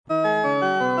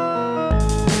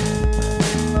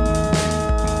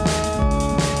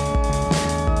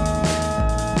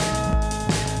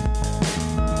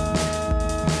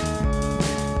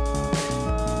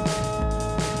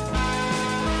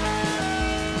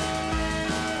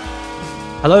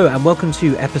Hello and welcome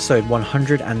to episode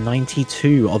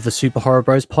 192 of the Super Horror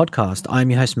Bros podcast. I'm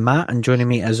your host Matt, and joining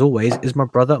me as always is my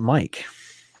brother Mike.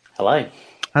 Hello.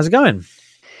 How's it going?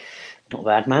 Not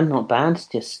bad, man. Not bad.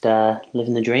 Just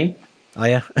living the dream. Oh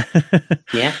yeah?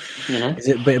 Yeah, you know. Is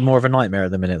it a bit more of a nightmare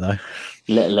at the minute though?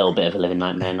 Little bit of a living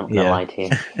nightmare, not gonna lie to you.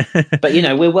 But you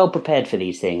know, we're well prepared for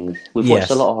these things. We've watched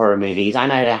a lot of horror movies. I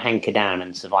know how to hanker down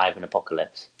and survive an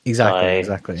apocalypse.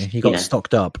 Exactly. You got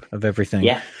stocked up of everything.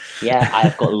 Yeah.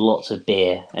 I've got lots of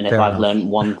beer, and if I've learned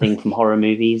one thing from horror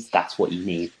movies, that's what you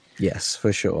need. Yes,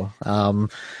 for sure.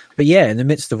 But yeah, in the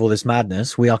midst of all this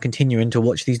madness, we are continuing to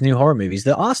watch these new horror movies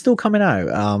that are still coming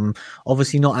out.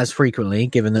 Obviously not as frequently,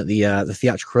 given that the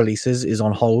theatrical releases is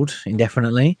on hold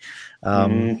indefinitely,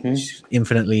 which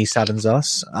infinitely saddens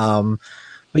us.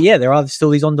 But yeah, there are still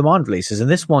these on-demand releases, and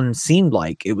this one seemed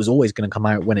like it was always going to come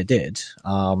out when it did,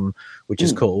 which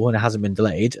is cool, and it hasn't been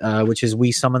delayed, which is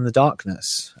We Summon the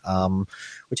Darkness,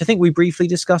 which I think we briefly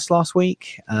discussed last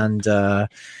week, and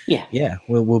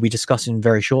we'll be discussing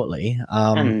very shortly.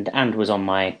 And was on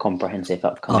my comprehensive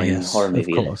upcoming horror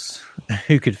movie list.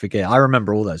 Who could forget? I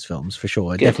remember all those films for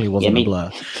sure. It definitely wasn't a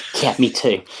blur. Yeah, me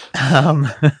too.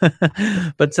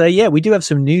 But we do have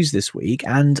some news this week,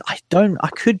 and I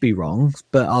could be wrong,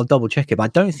 but I'll double check it. But I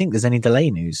don't think there's any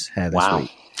delay news here this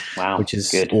week. Wow, which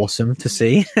is awesome to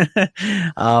see.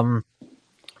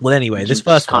 Well, anyway, this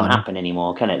first can't happen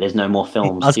anymore, can it? There's no more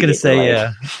films. I was going to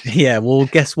say, yeah. Well,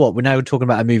 guess what? We're now talking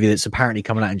about a movie that's apparently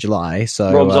coming out in July.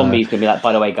 So Rob Zombie's going to be like,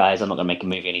 by the way, guys, I'm not going to make a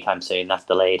movie anytime soon. That's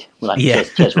delayed. We're like,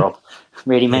 cheers, Rob.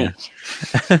 Really, mate?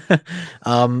 Yeah.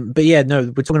 But yeah,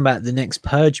 no, we're talking about the next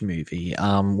Purge movie,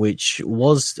 which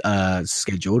was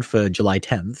scheduled for July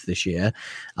 10th this year.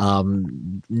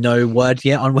 No word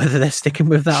yet on whether they're sticking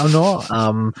with that or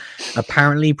not.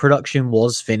 Apparently, production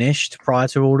was finished prior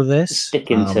to all of this.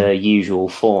 Sticking to usual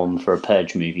form for a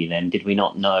Purge movie, then. Did we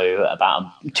not know about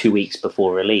 2 weeks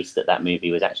before release that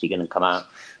movie was actually going to come out?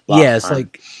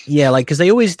 Because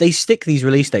they stick these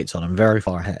release dates on them very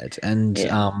far ahead, and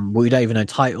we don't even know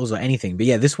titles or anything. But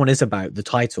yeah, this one is about the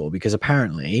title, because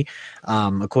apparently,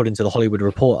 according to the Hollywood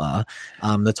Reporter,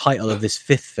 the title of this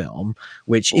fifth film,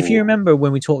 which if you remember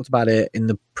when we talked about it in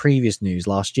the previous news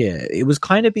last year, it was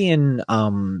kind of being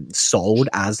sold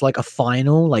as like a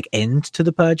final like end to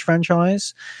the Purge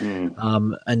franchise. We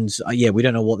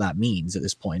don't know what that means at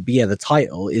this point. But yeah, the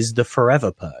title is The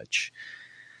Forever Purge.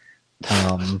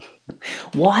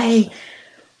 Why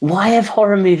have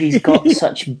horror movies got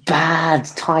such bad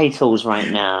titles right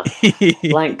now?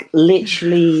 Like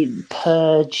literally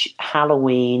Purge,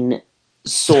 Halloween,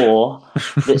 Saw,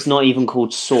 that's not even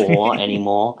called Saw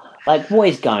anymore. Like, what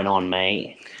is going on,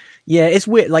 mate? Yeah, it's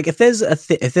weird. Like, if there's a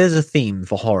theme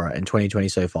for horror in 2020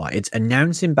 so far, it's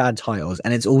announcing bad titles,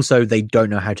 and it's also they don't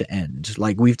know how to end.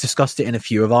 Like, we've discussed it in a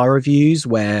few of our reviews,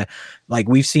 where like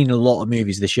we've seen a lot of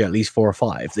movies this year, at least 4 or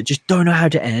 5, that just don't know how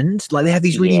to end. Like, they have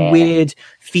these really weird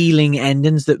feeling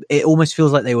endings that it almost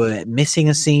feels like they were missing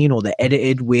a scene, or they're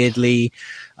edited weirdly.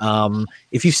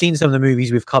 If you've seen some of the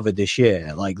movies we've covered this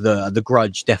year, like the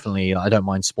Grudge, definitely, I don't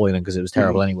mind spoiling because it was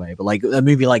terrible anyway, but like a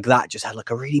movie like that just had like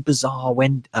a really bizarre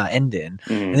ending,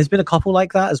 and there's been a couple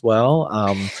like that as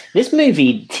well. This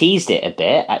movie teased it a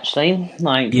bit, actually,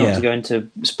 like not to go into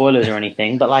spoilers or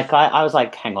anything, but like I was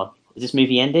like, hang on, is this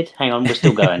movie ended? Hang on, we're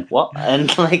still going. What?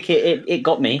 And like it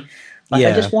got me. Like,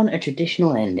 I just want a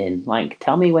traditional ending. Like,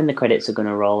 tell me when the credits are going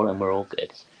to roll and we're all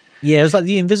good. Yeah, it was like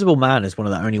The Invisible Man is one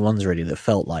of the only ones really that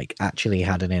felt like actually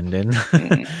had an ending.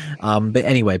 But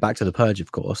anyway, back to the Purge,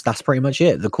 of course. That's pretty much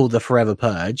it. They're called The Forever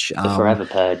Purge. The Forever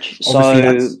Purge.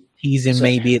 That's teasing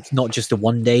maybe it's not just a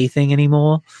one-day thing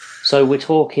anymore. So we're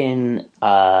talking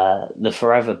The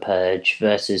Forever Purge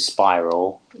versus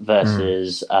Spiral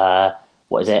versus,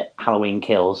 what is it, Halloween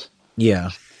Kills. Yeah.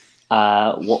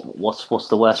 What's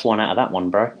the worst one out of that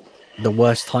one, bro? The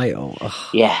worst title? Ugh.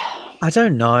 Yeah. I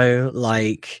don't know,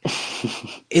 like,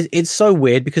 it's so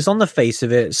weird because on the face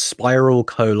of it, Spiral :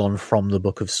 From the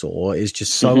Book of Saw is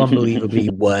just so unbelievably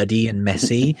wordy and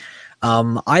messy.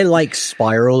 I like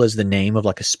Spiral as the name of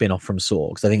like a spin-off from Saw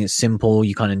because I think it's simple.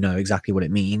 You kind of know exactly what it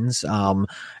means. And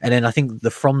then I think the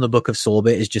From the Book of Saw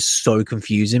bit is just so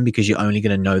confusing because you're only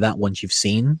going to know that once you've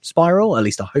seen Spiral. At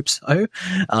least I hope so.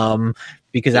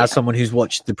 Because as someone who's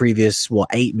watched the previous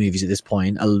 8 movies at this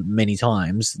point many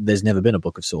times, there's never been a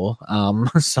Book of Saw.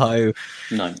 So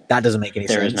no, that doesn't make any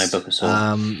sense. There is no Book of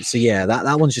Saw. So yeah,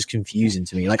 that one's just confusing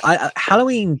to me. Like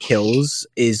Halloween Kills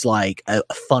is like a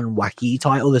fun, wacky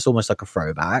title. That's almost like a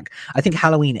throwback. I think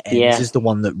Halloween Ends is the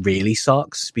one that really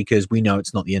sucks because we know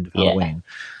it's not the end of Halloween.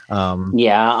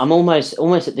 Yeah, I'm almost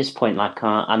at this point. Like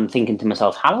I'm thinking to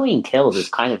myself, Halloween Kills is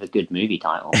kind of a good movie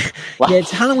title. Yeah, it's Like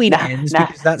Halloween Ends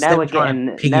because that's them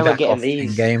trying to now we're piggyback getting off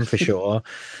these. Endgame for sure.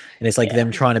 And it's like Yeah,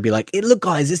 them trying to be like, look,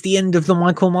 guys, it's the end of the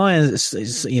Michael Myers,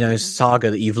 saga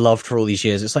that you've loved for all these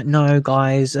years. It's like, no,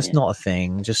 guys, that's not a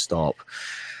thing. Just stop.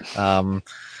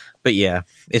 But yeah,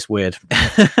 it's weird.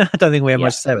 I don't think we have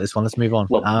much to say about this one. Let's move on.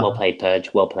 Well played,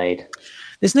 Purge. Well played.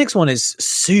 This next one is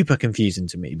super confusing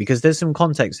to me because there's some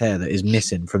context here that is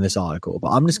missing from this article. But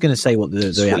I'm just going to say what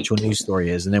the actual news story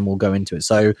is, and then we'll go into it.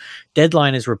 So,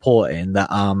 Deadline is reporting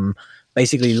that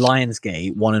basically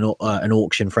Lionsgate won an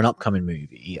auction for an upcoming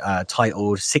movie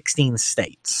titled 16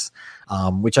 States,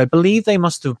 which I believe they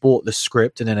must have bought the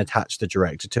script and then attached the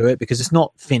director to it because it's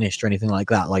not finished or anything like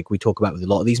that, like we talk about with a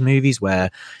lot of these movies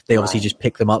where they obviously just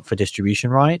pick them up for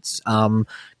distribution rights.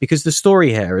 Because the story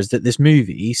here is that this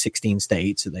movie, 16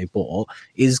 States, that they bought,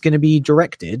 is going to be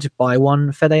directed by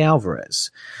one Fede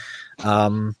Alvarez.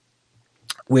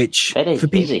 Which Fede's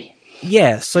busy.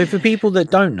 Yeah, so for people that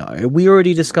don't know, we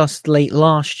already discussed late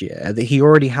last year that he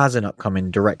already has an upcoming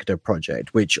director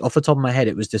project, which off the top of my head,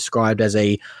 it was described as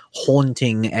a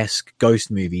haunting-esque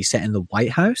ghost movie set in the White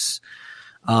House.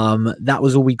 That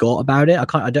was all we got about it.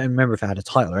 I don't remember if it had a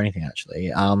title or anything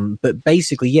actually. But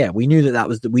basically, yeah, we knew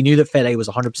we knew that Fede was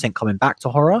 100% coming back to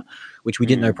horror, which we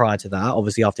didn't know prior to that.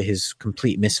 Obviously, after his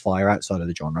complete misfire outside of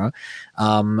the genre,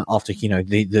 after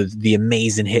the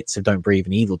amazing hits of Don't Breathe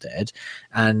and Evil Dead,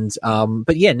 and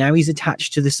but yeah, now he's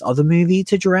attached to this other movie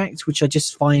to direct, which I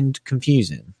just find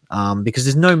confusing. Because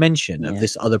there's no mention of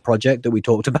this other project that we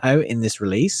talked about in this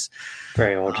release.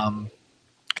 Very odd.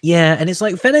 Yeah, and it's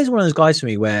like Fede's one of those guys for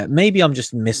me where maybe I'm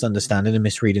just misunderstanding and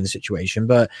misreading the situation,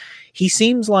 but he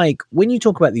seems like when you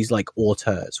talk about these like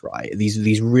auteurs, right?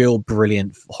 These real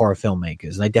brilliant horror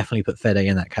filmmakers, and they definitely put Fede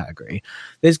in that category.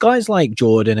 There's guys like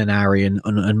Jordan and Ari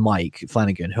and Mike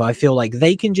Flanagan who I feel like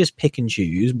they can just pick and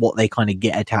choose what they kind of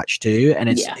get attached to, and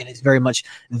it's very much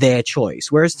their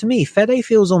choice. Whereas to me, Fede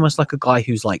feels almost like a guy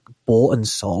who's like bought and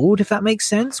sold, if that makes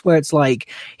sense, where it's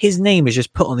like his name is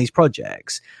just put on these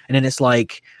projects, and then it's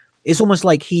like it's almost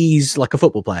like he's like a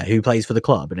football player who plays for the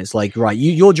club, and it's like, right,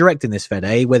 you're directing this,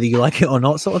 Fede, whether you like it or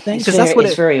not, sort of thing. Because that's what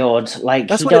it's very odd. Like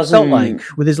that's what it felt like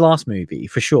with his last movie,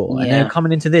 for sure. Yeah. And then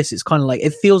coming into this, it's kind of like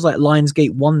it feels like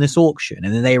Lionsgate won this auction,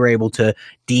 and then they were able to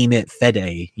deem it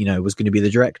Fede, was going to be the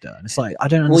director. And it's like I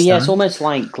don't understand. Well, yeah, it's almost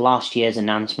like last year's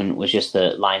announcement was just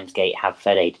that Lionsgate have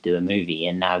Fede to do a movie,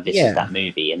 and now this is that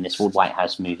movie, and this White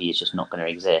House movie is just not going to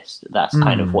exist. That's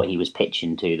kind of what he was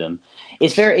pitching to them.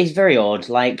 It's very odd.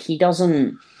 Like he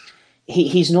doesn't.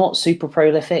 He's not super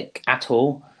prolific at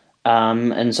all,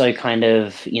 and so kind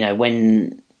of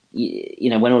when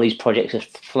all these projects are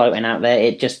floating out there,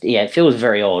 it feels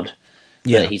very odd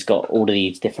that he's got all of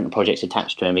these different projects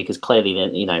attached to him, because clearly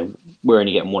we're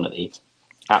only getting one of these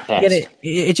at best. Yeah,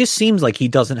 it just seems like he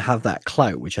doesn't have that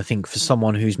clout, which I think for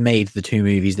someone who's made the two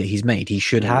movies that he's made, he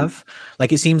should have.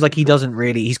 Like, it seems like he doesn't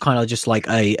really. He's kind of just like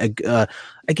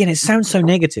again, it sounds so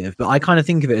negative, but I kind of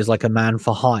think of it as like a man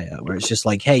for hire, where it's just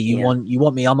like, hey, you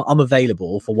want me, I'm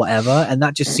available for whatever, and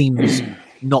that just seems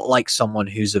not like someone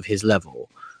who's of his level,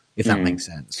 if that makes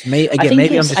sense. Maybe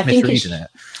I'm just misreading it.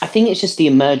 I think it's just the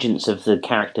emergence of the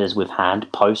characters we've had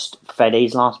post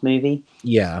Fede's last movie.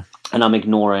 Yeah. And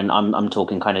I'm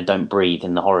talking kind of Don't Breathe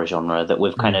in the horror genre, that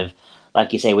we've kind of,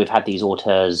 like you say, we've had these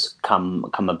auteurs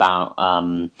come about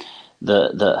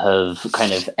that have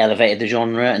kind of elevated the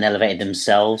genre and elevated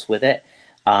themselves with it.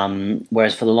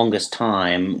 Whereas for the longest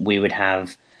time, we would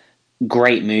have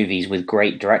great movies with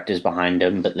great directors behind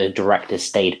them, but the directors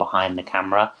stayed behind the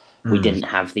camera. We didn't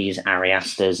have these Ari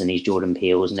Asters and these Jordan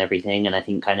Peels and everything. And I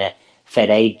think kind of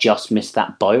Fede just missed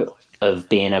that boat of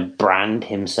being a brand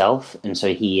himself. And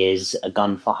so he is a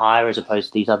gun for hire as opposed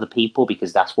to these other people,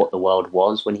 because that's what the world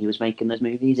was when he was making those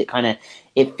movies.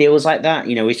 It feels like that.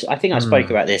 I think I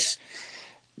spoke about this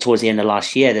towards the end of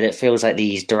last year, that it feels like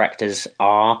these directors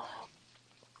are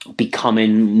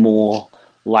becoming more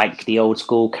like the old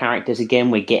school characters again.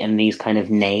 We're getting these kind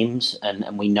of names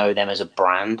and we know them as a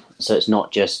brand. So it's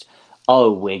not just,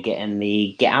 we're getting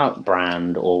the Get Out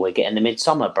brand or we're getting the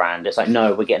Midsommar brand. It's like,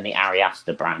 no, we're getting the Ari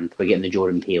Aster brand. We're getting the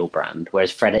Jordan Peele brand.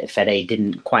 Whereas Fede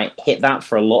didn't quite hit that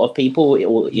for a lot of people.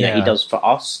 He does for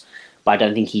us, but I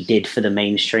don't think he did for the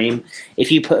mainstream.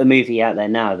 If you put a movie out there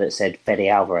now that said Fede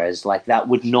Alvarez, like, that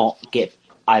would not get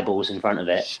eyeballs in front of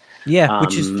it. Yeah,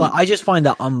 which is I just find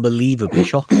that unbelievably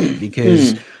shocking,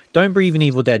 because Don't Breathe and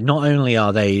Evil Dead, not only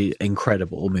are they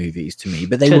incredible movies to me,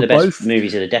 but they were both best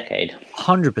movies of the decade.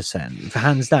 100%,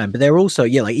 hands down. But they're also,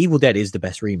 like Evil Dead is the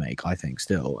best remake, I think,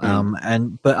 still.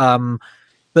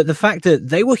 But the fact that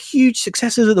they were huge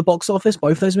successes at the box office,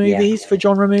 both those movies for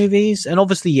genre movies, and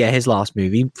obviously, his last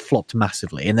movie flopped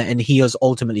massively, and he was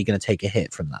ultimately going to take a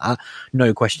hit from that,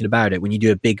 no question about it. When you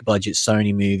do a big budget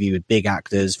Sony movie with big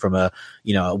actors from a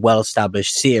well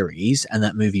established series, and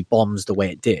that movie bombs the way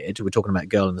it did, we're talking about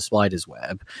Girl in the Spider's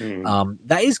Web,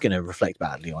 that is going to reflect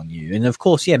badly on you. And of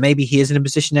course, maybe he is in a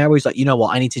position now where he's like, you know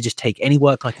what, I need to just take any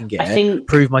work I can get,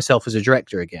 prove myself as a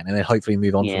director again, and then hopefully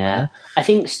move on from there. I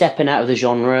think stepping out of the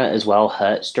genre as well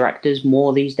hurts directors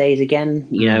more these days again.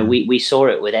 We saw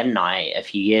it with M. Night a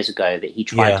few years ago that he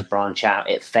tried to branch out,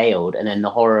 it failed, and then the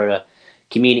horror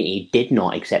community did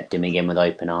not accept him again with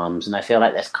open arms. And I feel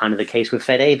like that's kind of the case with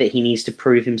Fede, that he needs to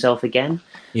prove himself again.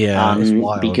 It's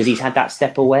wild. Because he's had that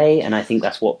step away, and I think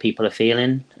that's what people are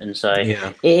feeling. And so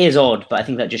it is odd, but I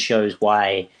think that just shows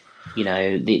why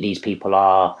these people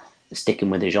are sticking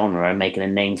with the genre and making a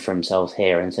name for themselves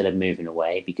here instead of moving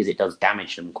away, because it does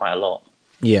damage them quite a lot.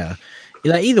 Yeah.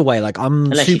 Like, either way, like, I'm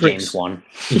unless super you're James Wan.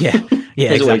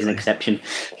 There's always an exception.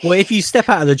 Well, if you step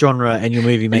out of the genre and your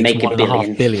movie makes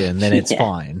 $1.5 billion, then it's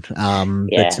fine.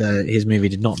 But his movie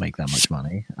did not make that much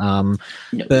money. No.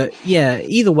 But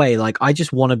either way, like, I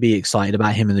just want to be excited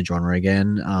about him in the genre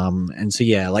again. And so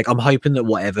like, I'm hoping that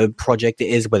whatever project it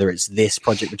is, whether it's this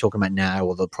project we're talking about now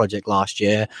or the project last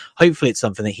year, hopefully it's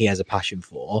something that he has a passion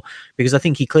for, because I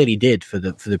think he clearly did for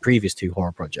the previous two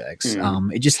horror projects.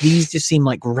 These just seem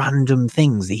like random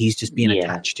things that he's just being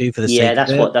attached to for the sake of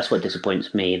it. That's what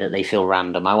disappoints me, that they feel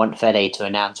random. I want Fede to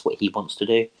announce what he wants to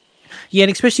do. Yeah,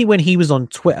 and especially when he was on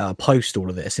Twitter post all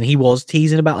of this, and he was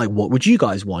teasing about, like, what would you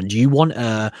guys want? Do you want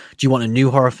a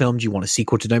new horror film? Do you want a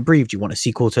sequel to Don't Breathe? Do you want a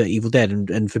sequel to Evil Dead?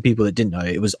 And for people that didn't know,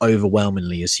 it was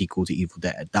overwhelmingly a sequel to Evil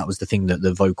Dead. That was the thing that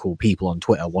the vocal people on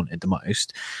Twitter wanted the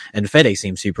most. And Fede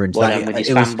seemed super into that. With his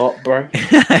fan bot, bro.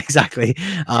 Exactly.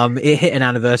 It hit an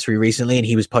anniversary recently, and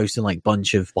he was posting like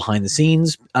bunch of behind the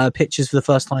scenes pictures for the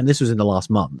first time. This was in the last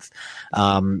month.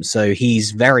 So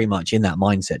he's very much in that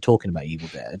mindset, talking about Evil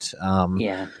Dead.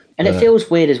 And it feels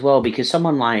weird as well, because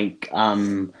someone like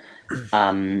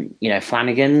Flanagan,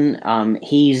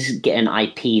 he's getting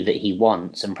IP that he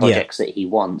wants and projects that he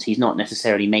wants. He's not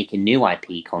necessarily making new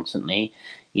IP constantly.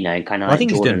 Kind of. I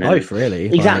think Jordan, he's doing both, really.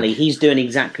 Exactly, like, he's doing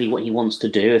exactly what he wants to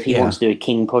do. If he wants to do a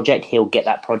King project, he'll get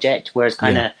that project. Whereas,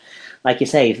 kind of, like you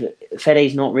say,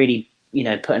 Fede's not really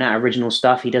putting out original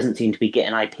stuff. He doesn't seem to be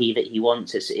getting IP that he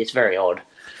wants. It's very odd,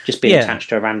 just being attached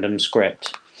to a random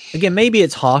script. Again, maybe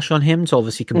it's harsh on him to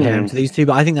obviously compare him to these two,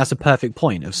 but I think that's a perfect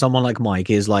point of someone like Mike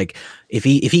is like, if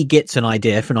he gets an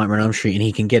idea for Nightmare on Elm Street and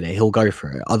he can get it, he'll go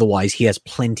for it. Otherwise, he has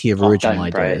plenty of original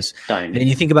ideas. And then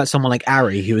you think about someone like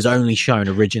Ari, who has only shown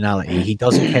originality. He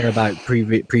doesn't care about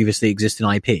previously existing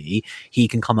IP. He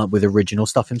can come up with original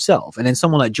stuff himself. And then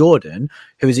someone like Jordan,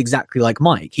 who is exactly like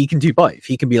Mike, he can do both.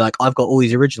 He can be like, I've got all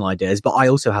these original ideas, but I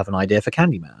also have an idea for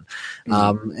Candyman.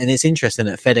 And it's interesting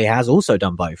that Fede has also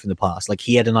done both in the past. Like,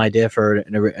 he had an idea for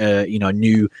a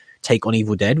new take on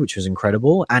Evil Dead, which was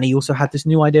incredible, and he also had this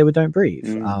new idea with Don't Breathe.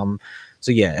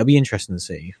 So it'll be interesting to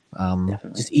see.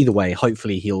 Just either way,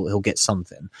 hopefully he'll get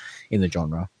something in the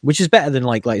genre, which is better than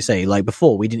like say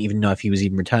before we didn't even know if he was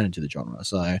even returning to the genre.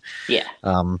 So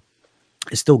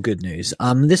it's still good news.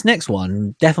 This next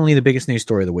one, definitely the biggest news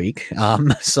story of the week.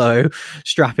 So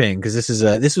strap in, because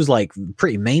this was like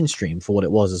pretty mainstream for what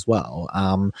it was as well.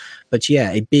 But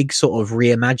a big sort of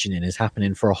reimagining is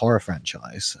happening for a horror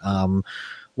franchise.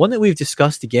 One that we've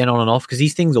discussed again on and off, because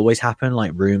these things always happen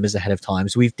like rumors ahead of time.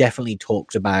 So we've definitely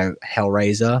talked about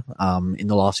Hellraiser in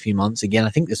the last few months. Again, I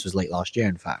think this was late last year,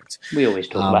 in fact. We always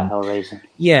talk about Hellraiser.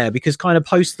 Yeah, because kind of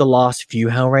post the last few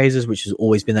Hellraisers, which has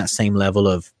always been that same level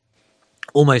of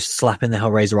almost slapping the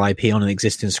Hellraiser IP on an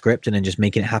existing script and then just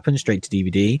making it happen straight to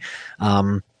DVD.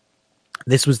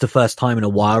 This was the first time in a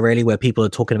while, really, where people are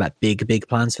talking about big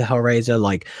plans for Hellraiser,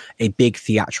 like a big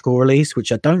theatrical release,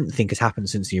 which I don't think has happened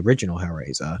since the original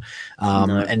Hellraiser,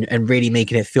 and really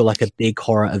making it feel like a big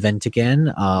horror event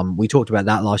again. We talked about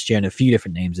that last year and a few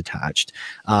different names attached.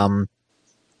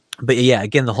 But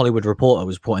again, the Hollywood Reporter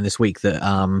was reporting this week that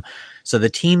so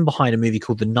the team behind a movie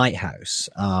called The Night House,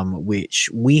 which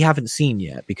we haven't seen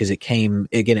yet because it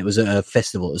was at a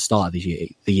festival at the start of the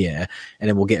year, and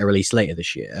then we'll get a release later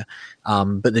this year.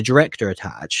 But the director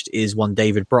attached is one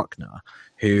David Bruckner,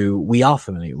 who we are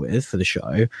familiar with for the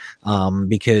show,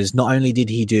 because not only did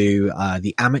he do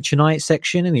the Amateur Night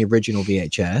section in the original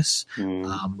VHS,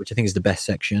 which I think is the best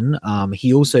section,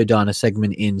 he also done a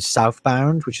segment in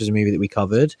Southbound, which is a movie that we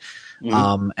covered,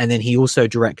 and then he also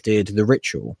directed The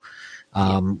Ritual.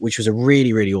 which was a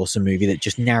really, really awesome movie that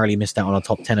just narrowly missed out on our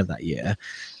top 10 of that year.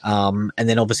 And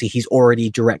then obviously he's already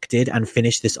directed and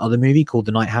finished this other movie called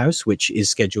The Night House, which is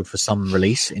scheduled for some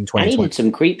release in 2020. And he did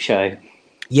some Creepshow.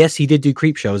 Yes, he did do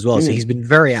Creepshow as well. So he's been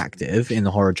very active in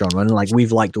the horror genre, and like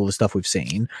we've liked all the stuff we've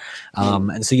seen.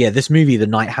 And so this movie, The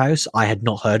Night House, I had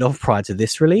not heard of prior to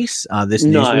this release, this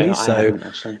news release. So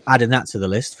adding that to the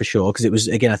list for sure, because it was,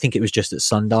 again, I think it was just at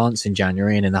Sundance in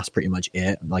January, and then that's pretty much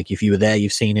it. Like if you were there,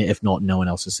 you've seen it. If not, no one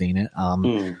else has seen it.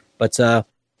 But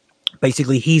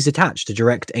basically, he's attached to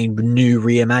direct a new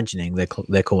reimagining.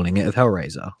 They're calling it, of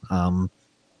Hellraiser.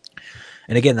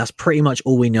 And again, that's pretty much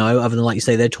all we know, other than, like you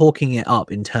say, they're talking it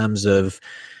up in terms of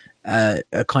a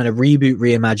kind of reboot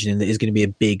reimagining that is going to be a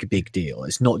big, big deal.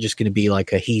 It's not just going to be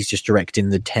like he's just directing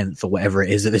the 10th or whatever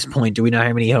it is at this point. Do we know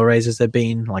how many Hellraisers there have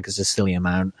been? Like it's a silly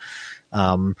amount.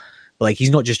 But like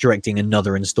he's not just directing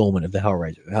another installment of the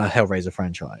Hellraiser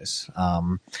franchise.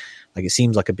 Like it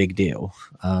seems like a big deal.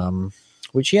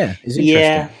 Which, is interesting.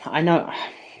 Yeah, I know.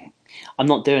 I'm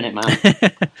not doing it, man.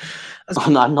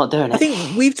 I'm not doing it. I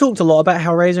think we've talked a lot about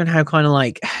Hellraiser and how kind of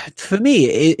like, for me,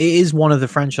 it is one of the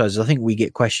franchises. I think we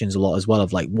get questions a lot as well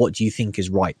of like, what do you think is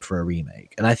ripe for a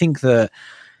remake? And I think that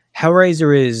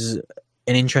Hellraiser is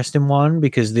an interesting one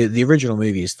because the original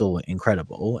movie is still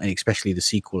incredible, and especially the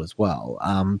sequel as well.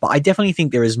 But I definitely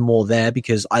think there is more there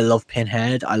because I love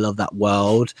Pinhead. I love that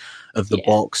world of the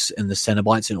box and the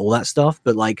Cenobites and all that stuff.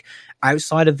 But like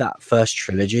outside of that first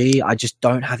trilogy, I just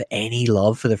don't have any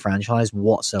love for the franchise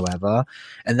whatsoever.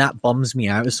 And that bums me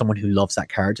out as someone who loves that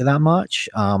character that much.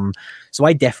 So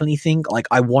I definitely think like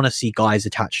I want to see guys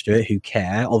attached to it who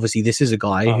care. Obviously, this is a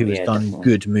guy who has done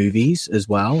good movies as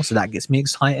well. So that gets me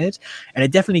excited. And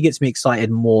it definitely gets me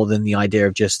excited more than the idea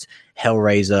of just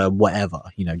Hellraiser, whatever,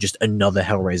 just another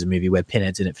Hellraiser movie where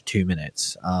Pinhead's in it for 2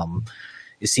 minutes.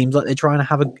 It seems like they're trying to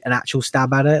have an actual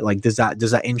stab at it. Like, does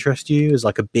that interest you as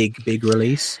like a big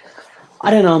release?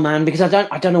 I don't know, man, because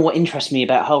I don't know what interests me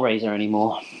about Hellraiser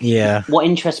anymore. Yeah. What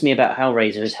interests me about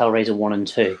Hellraiser is Hellraiser 1 and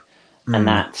 2. And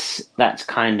that's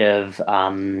kind of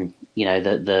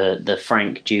the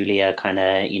Frank Julia kind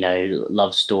of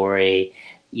love story,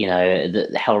 the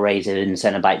Hellraiser and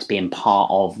Cenobites being part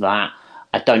of that.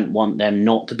 I don't want them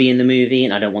not to be in the movie,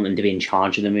 and I don't want them to be in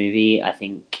charge of the movie. I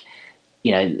think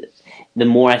the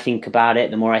more I think about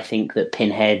it, the more I think that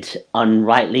Pinhead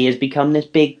unrightly has become this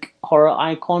big horror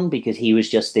icon because he was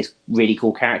just this really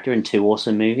cool character in 2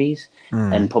 awesome movies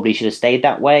and probably should have stayed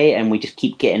that way. And we just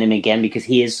keep getting him again because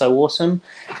he is so awesome.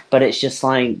 But it's just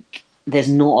like, there's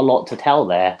not a lot to tell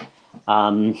there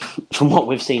from what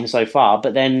we've seen so far.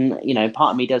 But then,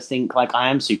 part of me does think like I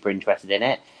am super interested in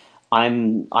it.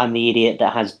 I'm the idiot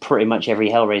that has pretty much every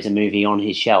Hellraiser movie on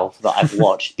his shelf that I've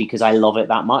watched because I love it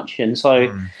that much. And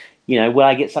so... will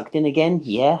I get sucked in again?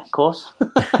 Yeah, of course.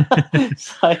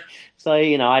 I've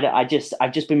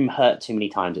just been hurt too many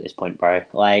times at this point, bro.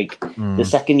 Like the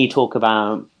second you talk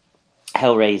about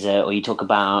Hellraiser or you talk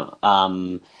about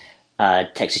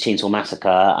Texas Chainsaw Massacre,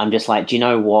 I'm just like, do you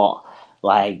know what?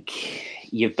 Like,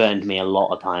 you've burned me a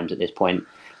lot of times at this point.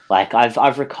 Like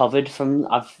I've recovered from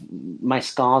my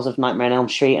scars of Nightmare on Elm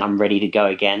Street. And I'm ready to go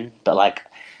again, but like.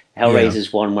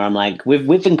 Hellraiser's one where I'm like,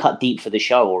 we've been cut deep for the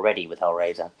show already with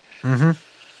Hellraiser. Mm-hmm.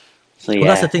 So well,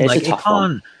 that's the thing. Like,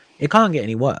 it can't get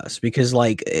any worse because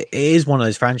like it is one of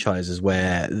those franchises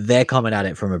where they're coming at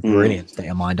it from a brilliant state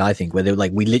of mind. I think where they're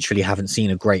like, we literally haven't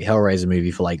seen a great Hellraiser movie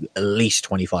for like at least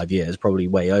 25 years, probably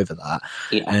way over that.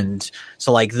 Yeah. And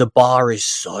so like the bar is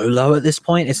so low at this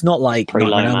point. It's not like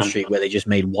Nightmare on Elm Street where they just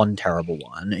made one terrible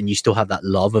one and you still have that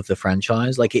love of the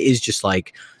franchise. Like it is just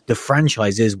like the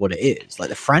franchise is what it is. Like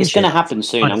the franchise. It's going to happen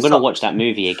soon. I'm going to watch that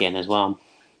movie again as well.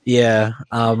 Yeah,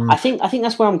 I think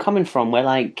that's where I'm coming from. Where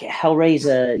like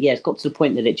Hellraiser, it's got to the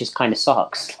point that it just kind of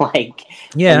sucks. Like,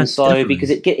 and so definitely. Because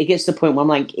it gets to the point where I'm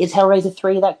like, is Hellraiser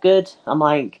 3 that good? I'm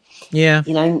like,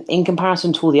 in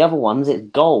comparison to all the other ones, it's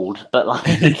gold. But like,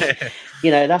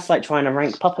 that's like trying to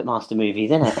rank Puppet Master movies,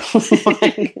 isn't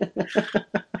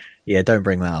it? Yeah, don't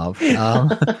bring that up.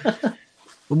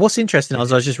 What's interesting,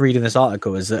 as I was just reading this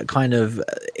article, is that kind of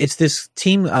it's this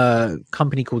team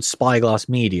company called Spyglass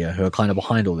Media who are kind of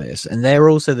behind all this, and they're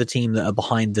also the team that are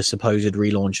behind the supposed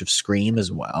relaunch of Scream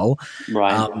as well.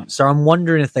 Right. So I'm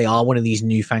wondering if they are one of these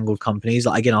newfangled companies.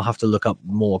 Again, I'll have to look up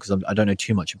more because I don't know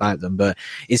too much about them, but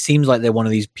it seems like they're one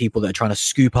of these people that are trying to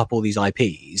scoop up all these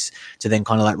IPs to then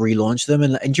kind of like relaunch them.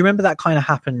 And do you remember that kind of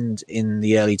happened in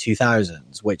the early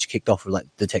 2000s, which kicked off with like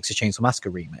the Texas Chainsaw Massacre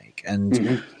remake?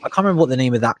 And I can't remember what the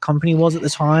name of that company was at the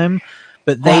time,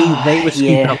 but they were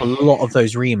scooping up a lot of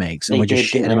those remakes and were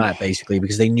just shitting them out basically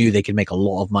because they knew they could make a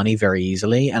lot of money very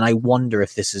easily. And I wonder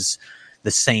if this is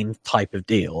the same type of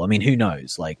deal. I mean, who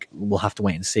knows? Like, we'll have to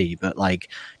wait and see. But like,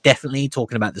 definitely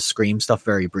talking about the Scream stuff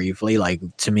very briefly. Like,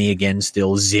 to me, again,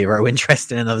 still zero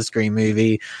interest in another Scream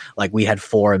movie. Like, we had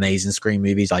 4 amazing Scream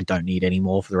movies. I don't need any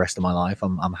more for the rest of my life.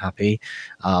 I'm happy.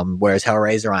 Whereas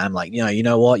Hellraiser, I am like, you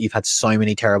know what? You've had so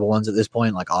many terrible ones at this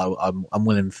point. Like, I'm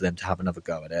willing for them to have another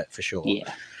go at it for sure.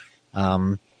 Yeah.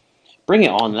 Bring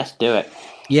it on. Let's do it.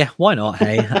 Yeah, why not?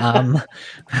 Hey,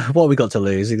 what have we got to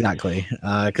lose exactly?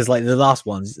 Because like the last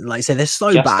ones, like I say, they're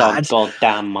so Just bad. our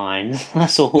goddamn minds.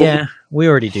 That's all. Yeah, we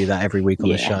already do that every week on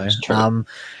the show. True. And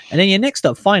then next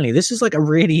up, finally, this is like a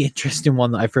really interesting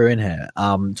one that I threw in here.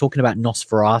 Talking about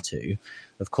Nosferatu.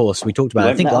 Of course, we talked about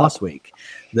it, I think last week,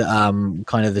 the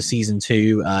kind of the season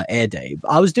 2 air date.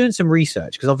 I was doing some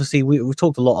research because obviously we've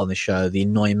talked a lot on the show, the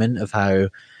annoyment of how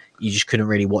you just couldn't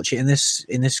really watch it in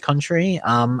this country.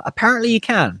 Apparently you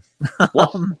can.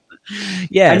 What?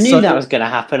 Yeah, I knew that was going to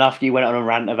happen after you went on a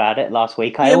rant about it last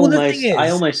week. I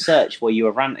almost searched what you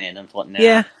were ranting and thought, nah.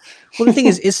 Yeah. Well, the thing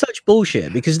is, it's such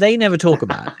bullshit because they never talk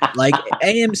about it. Like,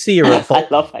 AMC are at fault.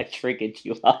 I love how triggered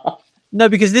you are. No,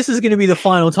 because this is going to be the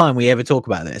final time we ever talk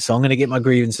about this. So I'm going to get my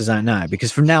grievances out now because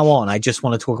from now on, I just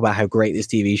want to talk about how great this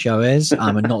TV show is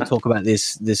and not talk about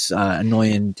this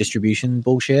annoying distribution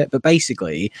bullshit. But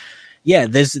basically, yeah,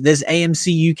 there's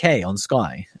AMC UK on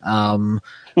Sky,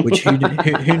 which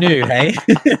who knew, hey?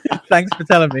 Thanks for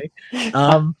telling me.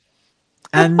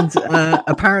 And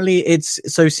apparently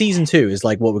so season 2 is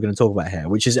like what we're going to talk about here,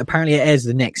 which is apparently it airs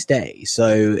the next day.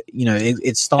 So,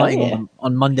 it's starting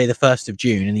on Monday, the 1st of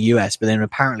June in the US, but then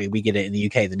apparently we get it in the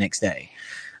UK the next day.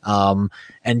 And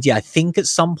yeah, I think at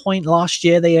some point last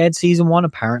year they aired season 1,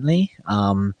 apparently.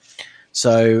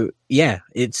 So yeah,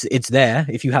 it's there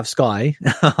if you have Sky.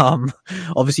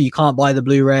 Obviously you can't buy the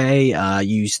Blu-ray.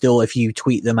 You still, if you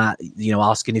tweet them at,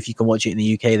 asking if you can watch it in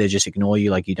the UK, they just ignore you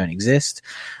like you don't exist.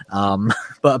 But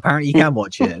apparently you can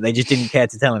watch it. They just didn't care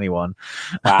to tell anyone.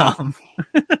 Wow.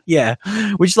 Yeah,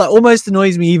 which like almost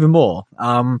annoys me even more.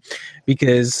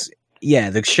 Because yeah,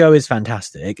 the show is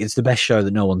fantastic. It's the best show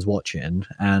that no one's watching,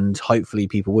 and hopefully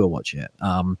people will watch it.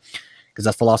 Because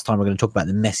that's the last time we're going to talk about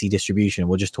the messy distribution.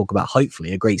 We'll just talk about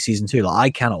hopefully a great season 2. Like, I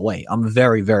cannot wait. I'm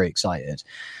very, very excited.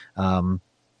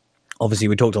 Obviously,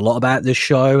 we talked a lot about this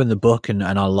show and the book and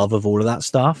our love of all of that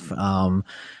stuff. And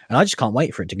I just can't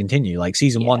wait for it to continue. Like,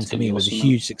 season 1 to me was a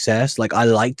huge success. Like, I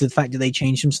liked the fact that they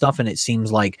changed some stuff, and it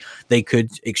seems like they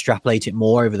could extrapolate it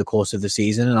more over the course of the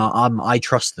season. And I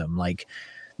trust them. Like,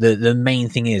 the main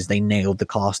thing is they nailed the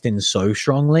casting so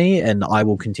strongly, and I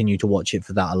will continue to watch it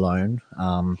for that alone.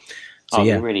 So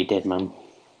yeah, you really did, man.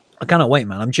 I cannot wait,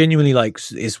 man. I'm genuinely like,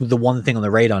 it's the one thing on the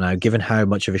radar now, given how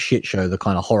much of a shit show the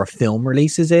kind of horror film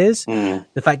releases is.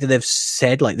 The fact that they've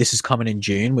said like this is coming in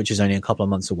June, which is only a couple of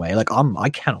months away. Like, I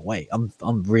cannot wait.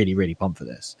 I'm really, really pumped for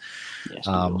this. Yes,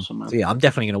 awesome, man. So yeah, I'm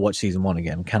definitely going to watch season 1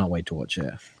 again. Cannot wait to watch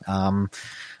it.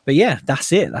 But yeah,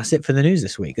 that's it. That's it for the news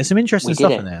this week. There's some interesting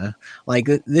stuff in there. Like,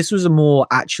 this was a more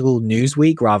actual news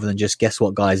week rather than just guess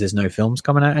what, guys, there's no films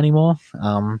coming out anymore,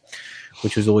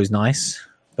 which was always nice.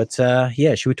 But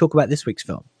yeah, should we talk about this week's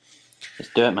film?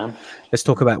 Let's do it, man. Let's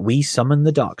talk about We Summon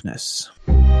the Darkness.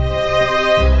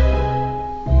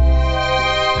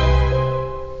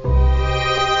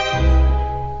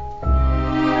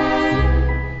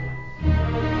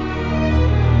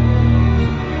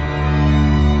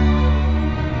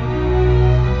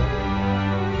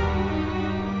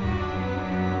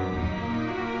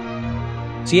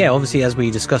 So yeah, obviously, as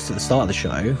we discussed at the start of the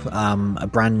show, a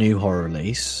brand new horror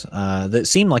release that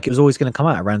seemed like it was always going to come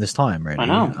out around this time, really. I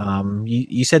know.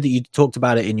 You said that you talked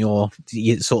about it in your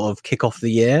sort of kick off the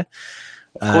year.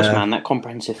 Of course, man, that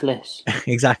comprehensive list.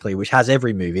 Exactly, which has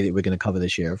every movie that we're going to cover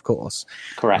this year, of course.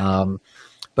 Correct.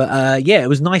 But yeah, it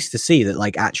was nice to see that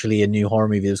like actually a new horror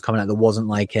movie that was coming out that wasn't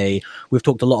like we've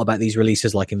talked a lot about these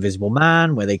releases like Invisible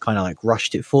Man, where they kind of like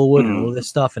rushed it forward and all this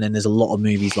stuff. And then there's a lot of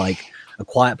movies like A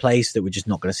Quiet Place that we're just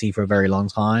not going to see for a very long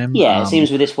time. Yeah, it seems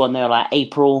with this one, they're like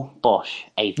April,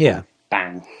 yeah,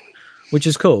 bang. Which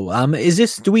is cool.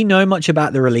 Do we know much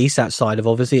about the release outside of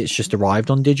obviously it's just arrived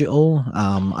on digital?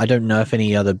 I don't know if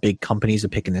any other big companies are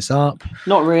picking this up.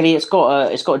 Not really. It's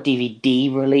got a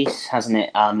DVD release, hasn't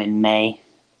it? In May.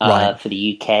 Right. For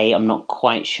the UK. I'm not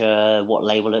quite sure what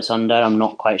label it's under. I'm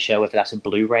not quite sure whether that's a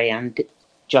Blu-ray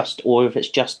or if it's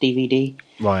just DVD.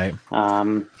 Right.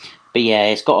 But yeah,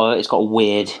 it's got a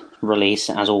weird release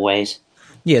as always.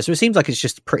 Yeah, so it seems like it's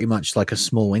just pretty much like a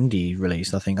small indie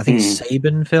release. I think it's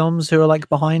Saban Films who are like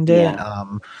behind it. Yeah.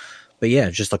 But yeah,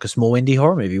 just like a small indie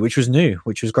horror movie, which was new,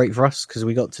 which was great for us because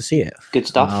we got to see it. Good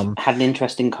stuff. Had an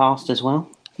interesting cast as well.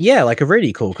 Yeah, like a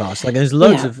really cool cast. Like there's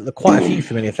loads Yeah. of quite a few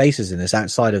familiar faces in this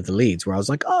outside of the leads where I was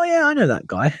like, oh yeah, I know that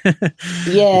guy. Which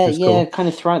Yeah, was yeah. cool. Kind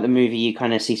of throughout the movie, you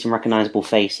kind of see some recognizable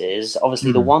faces.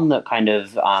 Obviously, the Mm. one that kind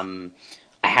of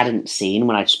I hadn't seen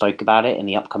when I spoke about it in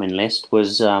the upcoming list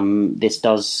was this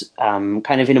does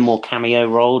kind of in a more cameo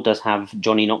role does have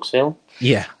Johnny Knoxville,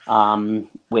 Yeah.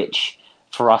 which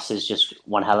for us is just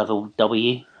one hell of a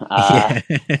W. Yeah.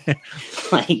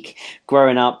 Like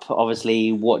growing up,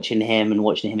 obviously watching him and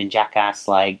watching him in Jackass,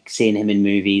 like seeing him in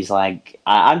movies, like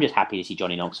I'm just happy to see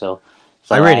Johnny Knoxville.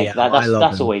 So I really like am. I love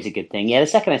that's him. always a good thing. Yeah, the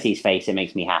second I see his face, it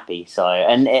makes me happy. So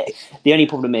the only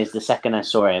problem is the second I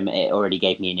saw him, it already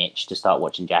gave me an itch to start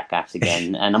watching Jackass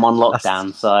again, and I'm on That's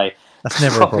lockdown, so that's it's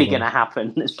never a probably problem. gonna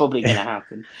happen. It's probably gonna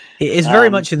happen. It's very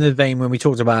much in the vein when we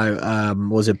talked about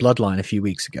was it Bloodline a few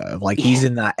weeks ago? Like he's Yeah,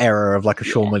 in that era of like a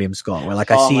Sean yeah. William Scott, where like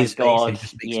I Oh see my his face and god, it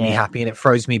just makes me yeah. happy, and it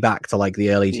throws me back to like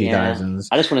the early two Yeah, thousands.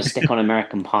 I just want to stick on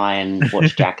American Pie and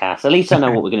watch Jackass. At least I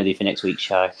know what we're going to do for next week's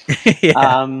show.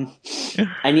 Yeah.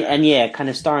 And yeah, kind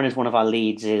of starring as one of our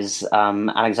leads is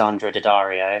Alexandra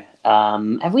Daddario.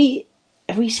 Have we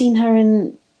seen her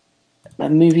in a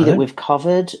movie that we've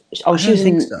covered? Oh, I she don't was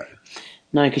think in so.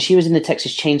 no, because she was in the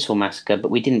Texas Chainsaw Massacre,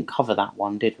 but we didn't cover that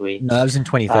one, did we? No, that was in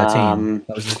 2013.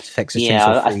 That was the Texas Yeah,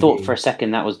 Chainsaw I thought 3D. for a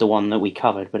second that was the one that we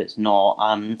covered, but it's not.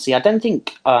 See, I don't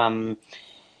think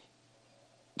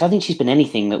she's been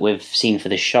anything that we've seen for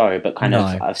this show, but kind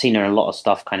of No. I've seen her in a lot of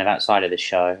stuff kind of outside of the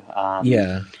show.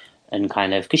 Yeah. And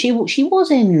kind of because she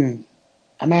was in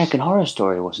American Horror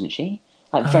Story, wasn't she?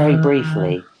 Like very Uh,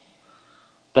 briefly,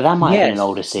 but that might have been an yes.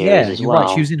 older series Yeah, as you're right.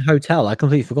 She well. was in Hotel. I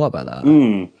completely forgot about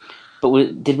that.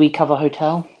 But did we cover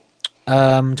Hotel?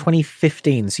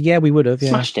 2015. So yeah, we would have.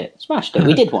 Yeah. Smashed it.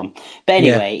 We did one, but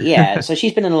Yeah. anyway, yeah. So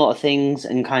she's been in a lot of things,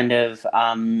 and kind of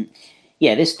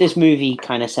yeah. This movie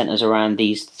kind of centers around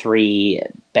these three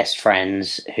best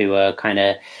friends who are kind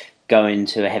of going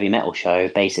to a heavy metal show,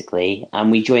 basically,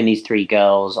 and we join these three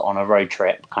girls on a road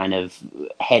trip, kind of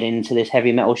heading to this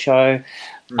heavy metal show.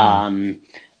 And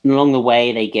along the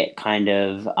way, they get kind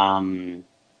of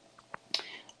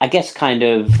I guess kind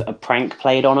of a prank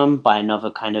played on them by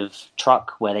another kind of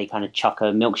truck where they kind of chuck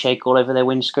a milkshake all over their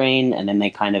windscreen, and then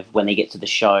they kind of, when they get to the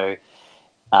show,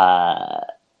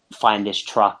 find this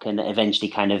truck and eventually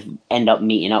kind of end up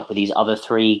meeting up with these other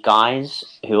three guys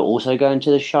who are also going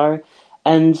to the show.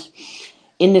 And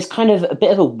in this kind of a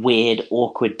bit of a weird,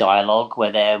 awkward dialogue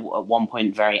where they're at one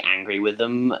point very angry with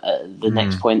them, the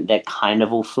next point they're kind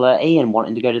of all flirty and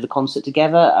wanting to go to the concert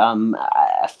together,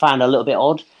 I found a little bit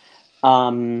odd.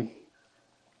 Yeah,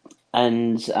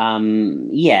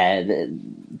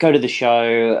 go to the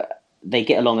show. They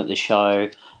get along at the show,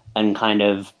 and kind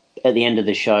of at the end of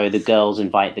the show, the girls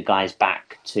invite the guys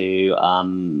back to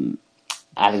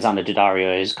Alexander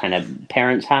Daddario's kind of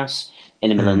parents' house in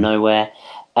the middle of nowhere.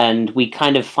 And we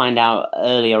kind of find out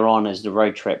earlier on as the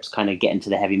road trips kind of get into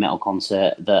the heavy metal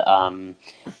concert that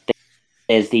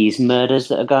there's these murders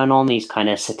that are going on, these kind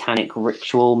of satanic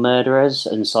ritual murderers,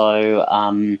 and so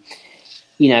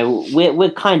you know, we're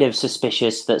kind of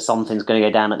suspicious that something's going to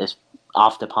go down at this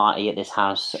after party at this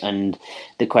house, and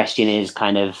the question is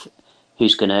kind of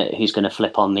who's gonna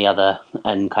flip on the other,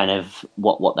 and kind of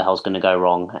what the hell's going to go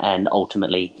wrong, and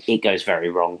ultimately it goes very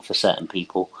wrong for certain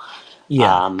people.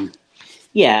 Yeah.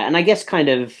 Yeah, and I guess kind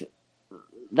of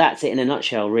that's it in a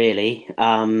nutshell, really.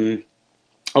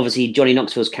 Obviously, Johnny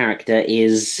Knoxville's character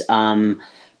is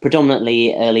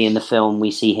predominantly early in the film.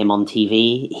 We see him on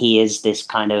TV. He is this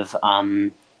kind of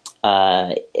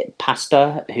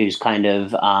pastor who's kind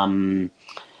of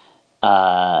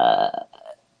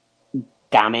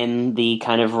damning the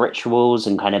kind of rituals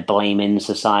and kind of blaming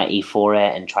society for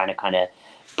it, and trying to kind of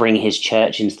bring his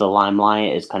church into the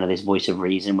limelight as kind of this voice of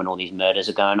reason when all these murders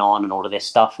are going on and all of this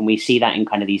stuff. And we see that in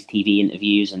kind of these TV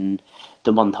interviews and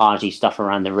the montagey stuff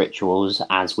around the rituals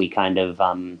as we kind of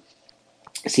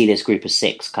see this group of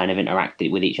six kind of interact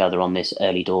with each other on this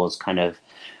early doors kind of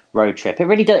road trip. It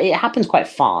really does. It happens quite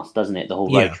fast, doesn't it? The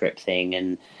whole road trip thing.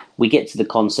 And we get to the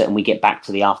concert and we get back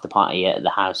to the after party at the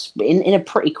house in a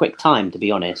pretty quick time, to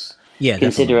be honest. Yeah.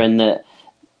 Considering that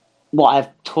what I've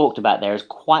talked about there is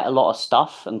quite a lot of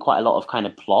stuff and quite a lot of kind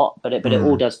of plot, but it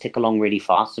all does tick along really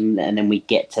fast. And then we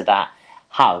get to that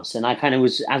house, and I kind of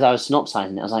was, as I was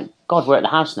synopsizing it, I was like, God, we're at the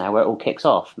house now where it all kicks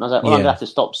off. And I was like, well, I'm gonna have to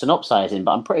stop synopsizing,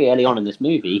 but I'm pretty early on in this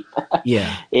movie.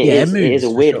 Yeah. It is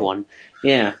a weird sure. one.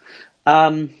 Yeah.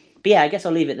 But yeah, I guess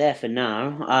I'll leave it there for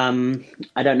now.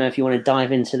 I don't know if you want to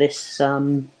dive into this.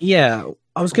 Yeah.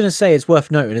 I was going to say it's worth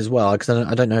noting as well, because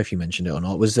I don't know if you mentioned it or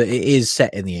not, was that it is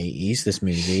set in the 80s, this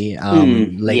movie,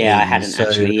 late Yeah, 80s. I hadn't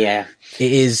actually. Yeah,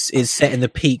 it is set in the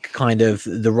peak kind of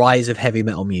the rise of heavy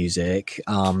metal music,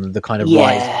 the kind of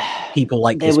rise of yeah. people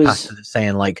like There this was pastor that's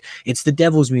saying like it's the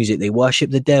devil's music, they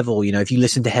worship the devil, you know, if you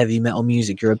listen to heavy metal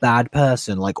music you're a bad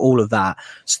person, like all of that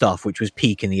stuff, which was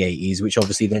peak in the 80s, which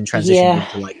obviously then transitioned yeah.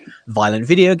 into like violent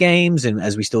video games, and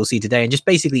as we still see today, and just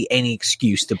basically any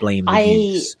excuse to blame the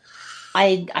youths.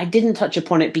 I didn't touch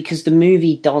upon it because the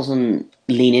movie doesn't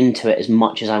lean into it as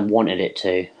much as I wanted it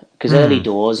to. Because early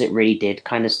doors, it really did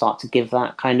kind of start to give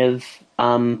that kind of,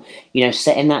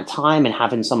 setting that time and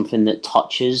having something that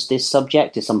touches this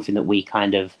subject is something that we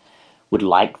kind of would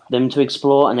like them to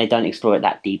explore, and they don't explore it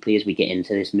that deeply as we get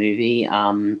into this movie.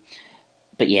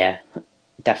 But yeah,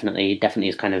 definitely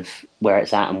is kind of where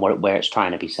it's at and where it's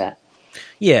trying to be set.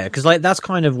 Yeah, because like that's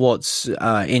kind of what's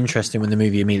interesting when the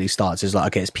movie immediately starts. Is like,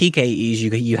 okay, it's peak 80s.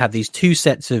 You have these two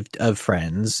sets of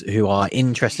friends who are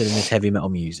interested in this heavy metal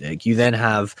music. You then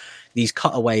have these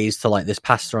cutaways to like this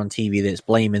pastor on TV that's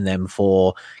blaming them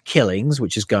for killings,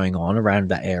 which is going on around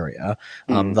that area.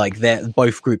 Like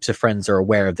both groups of friends are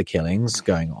aware of the killings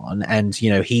going on, and you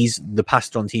know the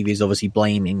pastor on TV is obviously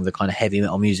blaming the kind of heavy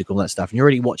metal music, all that stuff. And you're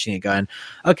already watching it, going,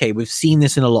 okay, we've seen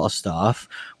this in a lot of stuff.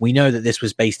 We know that this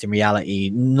was based in reality,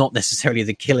 not necessarily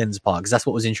the killings part, because that's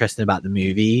what was interesting about the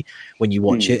movie when you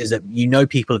watch it, is that you know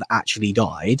people have actually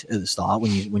died at the start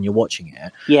when you're watching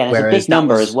it. Yeah, it's a big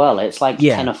number as well. It's like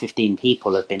 10 or 15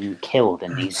 people have been killed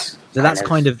in these. So that's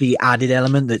kind of the added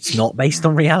element that's not based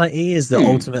on reality, is that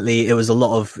ultimately it was a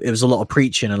lot of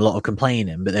preaching and a lot of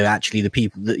complaining, but they're actually the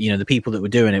people that were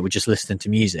doing it were just listening to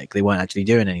music. They weren't actually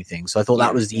doing anything. So I thought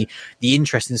that was the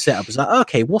interesting setup. It's like,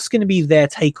 okay, what's going to be their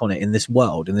take on it in this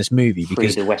world, in this movie?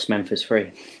 Because the West Memphis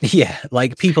Free. Yeah,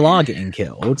 like people are getting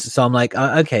killed. So I'm like,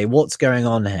 okay, what's going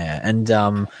on here?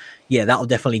 And yeah, that'll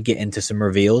definitely get into some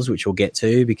reveals, which we'll get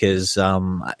to, because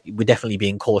we're definitely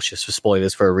being cautious for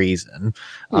spoilers for a reason.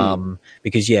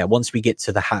 Because yeah, once we get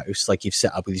to the house, like you've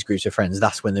set up with these groups of friends,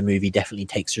 that's when the movie definitely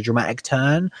takes a dramatic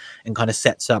turn and kind of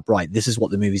sets up, right, this is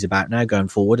what the movie's about now going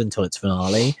forward until its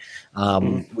finale.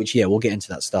 Which yeah, we'll get into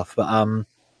that stuff. But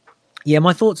yeah,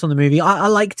 my thoughts on the movie. I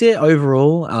liked it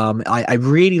overall. I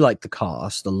really liked the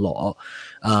cast a lot.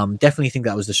 Definitely think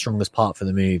that was the strongest part for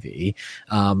the movie.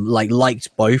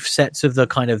 Liked both sets of the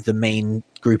kind of the main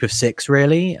group of six,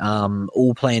 really,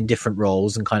 all playing different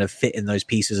roles and kind of fitting those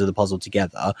pieces of the puzzle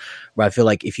together, where I feel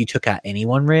like if you took out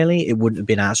anyone, really, it wouldn't have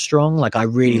been as strong. Like, I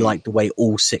really liked the way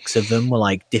all six of them were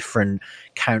like different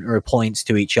counterpoints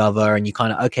to each other, and you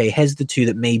kind of, okay, here's the two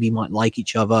that maybe might like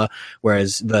each other,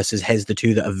 versus here's the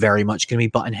two that are very much going to be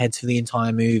button heads for the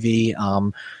entire movie.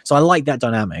 So I like that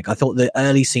dynamic. I thought the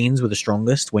early scenes were the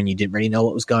strongest, when you didn't really know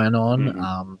what was going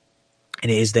on. And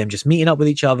it is them just meeting up with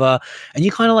each other, and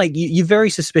you kind of like you're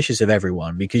very suspicious of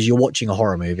everyone, because you're watching a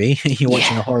horror movie. You're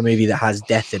watching a horror movie that has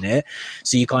death in it,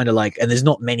 so you kind of like, and there's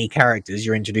not many characters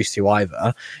you're introduced to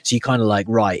either, so you kind of like,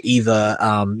 right, either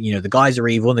the guys are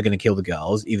evil and they're going to kill the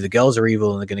girls, either the girls are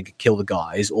evil and they're going to kill the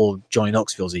guys, or Johnny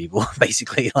Knoxville's evil.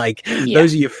 Basically, like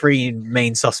those are your three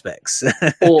main suspects.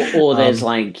 or there's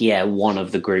like one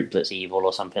of the group that's evil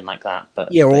or something like that. But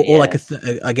or like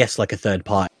I guess like a third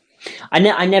party. I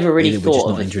never really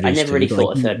thought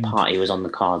a third party was on the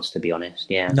cards, to be honest.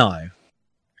 Yeah.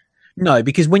 No,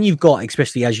 because when you've got,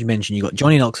 especially as you mentioned, you've got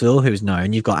Johnny Knoxville, who's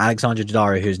known, you've got Alexandra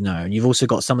Daddario, who's known, you've also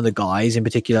got some of the guys, in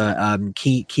particular,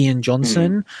 Kean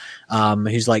Johnson,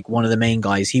 who's like one of the main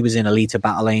guys. He was in Alita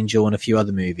Battle Angel and a few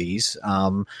other movies.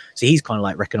 So he's kind of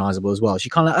like recognizable as well. So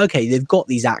you kind of like, okay, they've got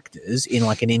these actors in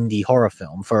like an indie horror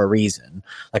film for a reason.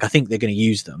 Like, I think they're going to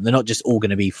use them. They're not just all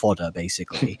going to be fodder,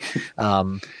 basically.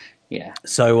 Yeah.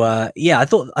 So I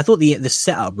thought the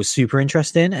setup was super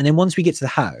interesting, and then once we get to the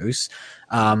house,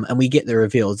 and we get the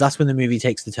reveals, that's when the movie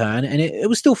takes the turn, and it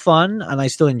was still fun, and I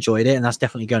still enjoyed it, and that's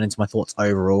definitely going into my thoughts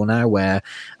overall now. Where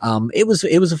it was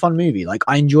a fun movie. Like,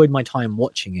 I enjoyed my time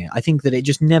watching it. I think that it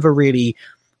just never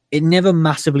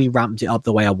massively ramped it up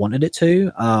the way I wanted it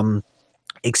to.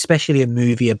 Especially a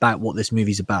movie about what this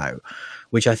movie's about,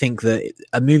 which I think that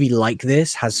a movie like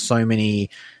this has so many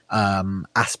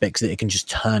aspects that it can just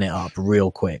turn it up real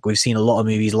quick. We've seen a lot of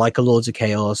movies like a Lords of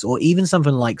Chaos, or even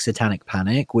something like Satanic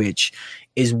Panic, which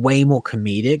is way more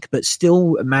comedic but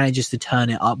still manages to turn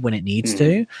it up when it needs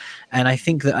to. And I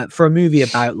think that for a movie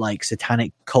about like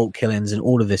satanic cult killings and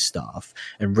all of this stuff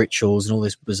and rituals and all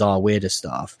this bizarre weirder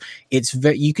stuff, it's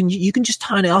very, you can just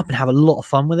turn it up and have a lot of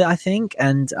fun with it, I think.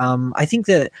 And I think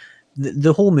that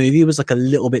the whole movie was like a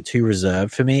little bit too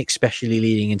reserved for me, especially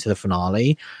leading into the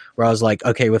finale, where I was like,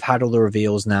 okay, we've had all the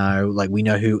reveals now. Like, we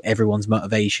know who everyone's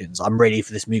motivations. I'm ready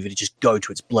for this movie to just go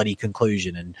to its bloody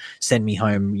conclusion and send me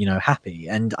home, you know, happy.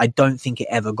 And I don't think it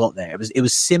ever got there. It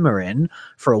was simmering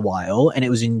for a while, and I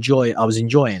was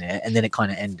enjoying it, and then it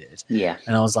kind of ended. Yeah.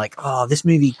 And I was like, oh, this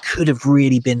movie could have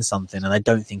really been something, and I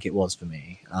don't think it was for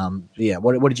me. Yeah.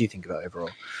 What did you think about it overall?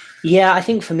 Yeah, I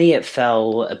think for me it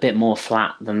fell a bit more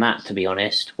flat than that, to be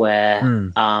honest. Where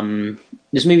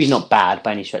this movie's not bad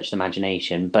by any stretch of the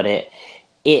imagination, but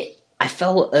I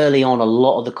felt early on a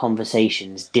lot of the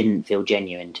conversations didn't feel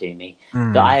genuine to me.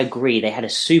 But I agree, they had a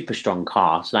super strong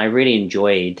cast, and I really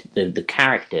enjoyed the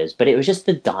characters. But it was just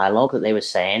the dialogue that they were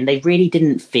saying. They really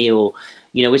didn't feel.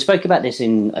 You know, we spoke about this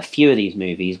in a few of these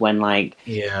movies when, like,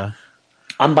 yeah.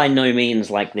 I'm by no means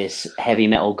like this heavy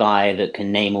metal guy that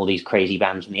can name all these crazy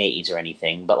bands from the 80s or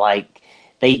anything, but like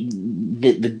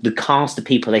the cast of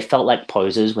people, they felt like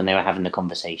posers when they were having the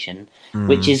conversation,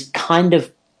 which is kind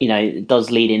of, you know, does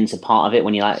lead into part of it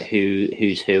when you're like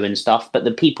who's who and stuff. But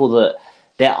the people that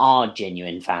there are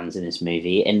genuine fans in this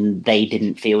movie, and they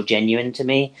didn't feel genuine to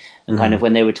me. And kind of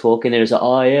when they were talking, there was like,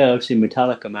 oh yeah, I've seen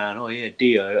Metallica, man. Oh yeah,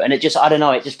 Dio. And it just, I don't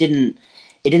know, it just didn't.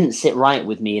 It didn't sit right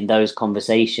with me in those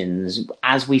conversations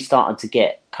as we started to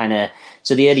get kind of.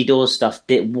 So the early doors stuff,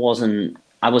 I wasn't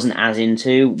as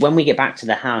into. When we get back to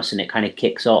the house and it kind of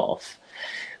kicks off,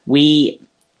 we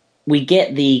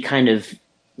get the kind of.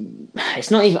 It's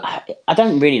not even. I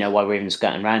don't really know why we're even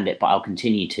skirting around it, but I'll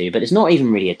continue to. But it's not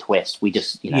even really a twist. We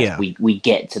just, you know, we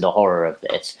get to the horror of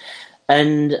this,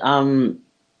 and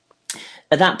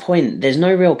at that point, there's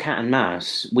no real cat and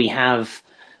mouse. We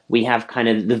have kind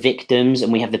of the victims,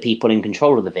 and we have the people in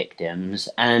control of the victims,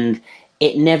 and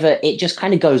it just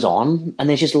kind of goes on, and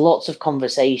there's just lots of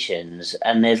conversations,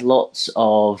 and there's lots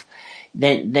of,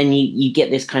 then you get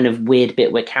this kind of weird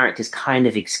bit where characters kind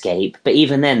of escape, but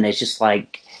even then there's just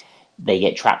like, they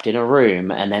get trapped in a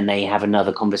room, and then they have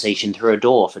another conversation through a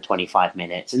door for 25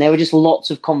 minutes, and there were just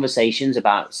lots of conversations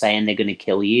about saying they're going to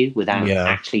kill you without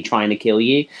actually trying to kill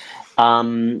you.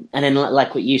 And then,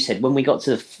 like what you said, when we got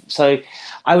to so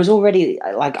I was already,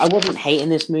 like, I wasn't hating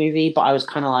this movie, but I was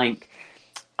kind of like,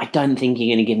 I don't think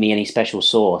you're going to give me any special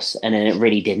sauce. And then it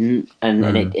really didn't.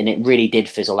 And it really did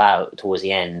fizzle out towards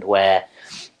the end, where,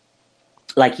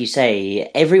 like you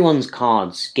say, everyone's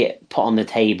cards get put on the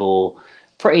table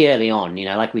pretty early on. You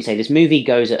know, like we say, this movie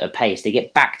goes at a pace. They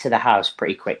get back to the house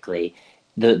pretty quickly.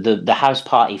 The house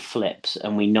party flips,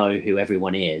 and we know who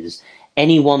everyone is.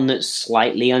 Anyone that's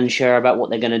slightly unsure about what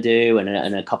they're going to do,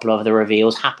 and a couple of other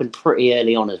reveals happen pretty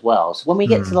early on as well. So when we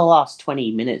get to the last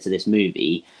 20 minutes of this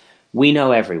movie, we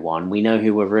know everyone, we know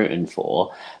who we're rooting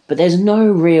for, but there's no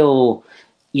real,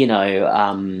 you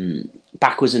know,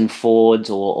 backwards and forwards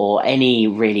or any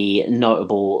really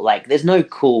notable, like, there's no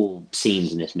cool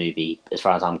scenes in this movie as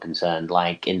far as I'm concerned,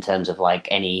 like, in terms of like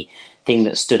anything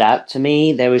that stood out to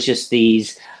me. There was just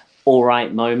these all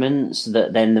right moments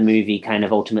that then the movie kind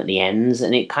of ultimately ends,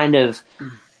 and it kind of,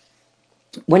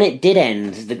 when it did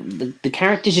end, the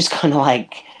characters just kind of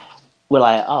like were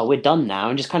like, oh, we're done now,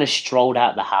 and just kind of strolled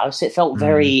out the house. It felt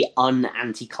very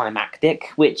anticlimactic,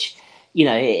 which, you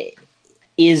know, it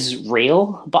is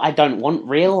real, but I don't want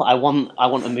real. I want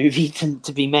a movie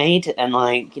to be made, and,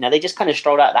 like, you know, they just kind of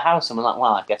strolled out the house, and we're like,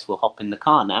 well, I guess we'll hop in the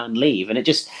car now and leave. And it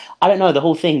just, I don't know, the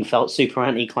whole thing felt super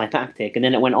anticlimactic, and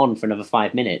then it went on for another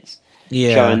 5 minutes,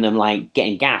 showing them like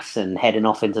getting gas and heading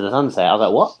off into the sunset. I was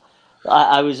like, what?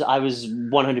 I was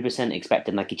 100%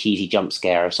 expecting like a cheesy jump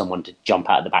scare of someone to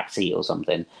jump out of the back seat or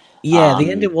something. Yeah, the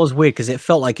ending was weird because it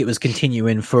felt like it was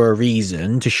continuing for a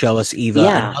reason to show us either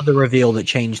another reveal that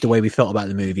changed the way we felt about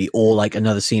the movie, or like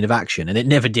another scene of action, and it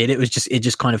never did. It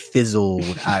just kind of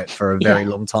fizzled out for a very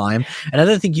long time. And I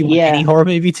don't think you want any horror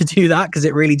movie to do that, because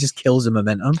it really just kills the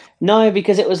momentum. No,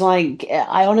 because it was like,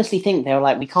 I honestly think they were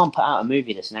like, we can't put out a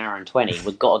movie that's an hour and 20.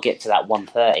 We've got to get to that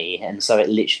 1:30, and so it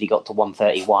literally got to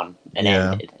 1:31 and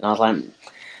ended. And I was like,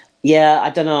 yeah, I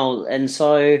don't know. And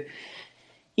so,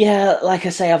 yeah, like I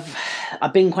say,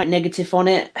 I've been quite negative on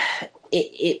it.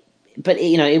 But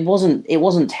you know, it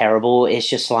wasn't terrible. It's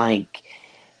just like,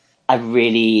 I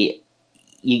really,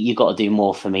 you got to do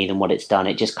more for me than what it's done.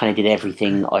 It just kind of did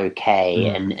everything okay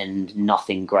and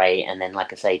nothing great, and then,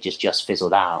 like I say, just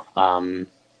fizzled out.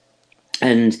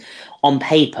 And on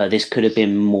paper, this could have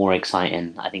been more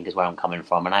exciting, I think, is where I'm coming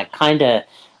from. And I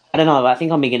don't know, I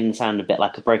think I'm beginning to sound a bit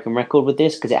like a broken record with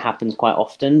this, because it happens quite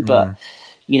often, but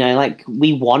you know, like,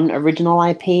 we want original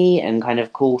IP and kind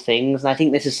of cool things. And I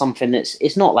think this is something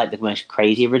it's not like the most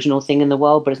crazy original thing in the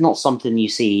world, but it's not something you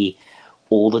see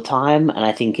all the time. And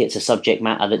I think it's a subject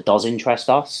matter that does interest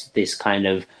us. This kind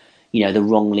of, the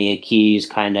wrongly accused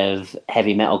kind of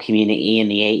heavy metal community in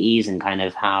the 80s, and kind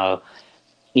of how,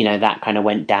 that kind of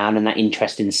went down, and that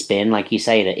interesting spin, like you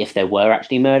say, that if there were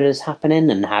actually murders happening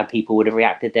and how people would have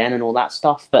reacted then and all that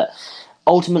stuff. But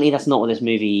ultimately, that's not what this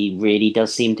movie really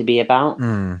does seem to be about.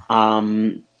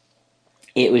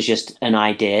 It was just an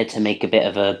idea to make a bit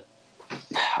of a,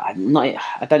 I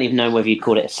don't even know whether you'd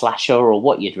call it a slasher or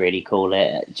what you'd really call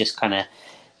it, just kind of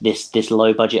this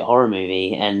low budget horror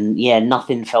movie. And yeah,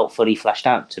 nothing felt fully fleshed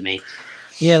out to me.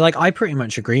 Yeah, like I pretty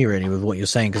much agree really with what you're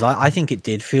saying, because I think it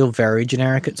did feel very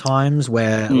generic at times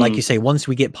where, like you say, once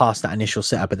we get past that initial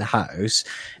setup of the house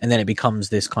and then it becomes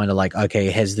this kind of like,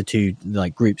 okay, here's the two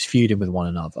like groups feuding with one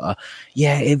another.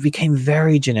 Yeah, it became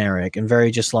very generic and very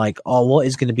just like, oh, what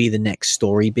is going to be the next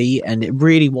story beat? And it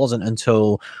really wasn't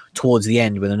until towards the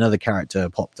end when another character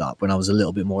popped up when I was a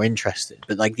little bit more interested.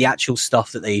 But like the actual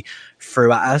stuff that they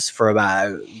threw at us for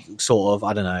about sort of,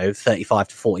 I don't know, 35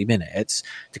 to 40 minutes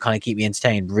to kind of keep me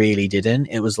entertained really didn't.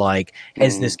 It was like,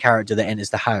 here's this character that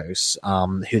enters the house,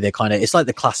 who they're kind of, it's like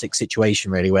the classic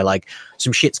situation really where like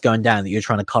some shit's going down that you're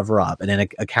trying to cover up, and then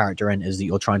a character enters that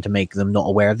you're trying to make them not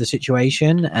aware of the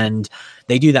situation. And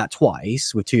they do that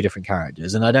twice with two different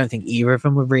characters, and I don't think either of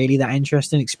them were really that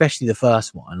interesting, especially the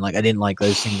first one. Like I didn't like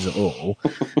those scenes at all.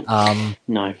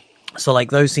 No. So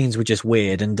like those scenes were just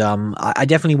weird, and I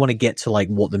definitely want to get to like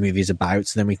what the movie is about,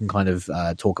 so then we can kind of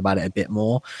talk about it a bit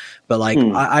more. But like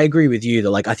I agree with you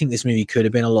that like I think this movie could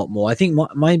have been a lot more. I think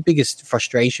my biggest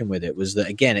frustration with it was that,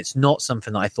 again, it's not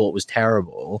something that I thought was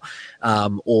terrible or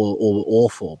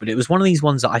awful, but it was one of these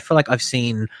ones that I feel like I've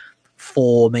seen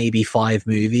 4, maybe 5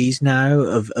 movies now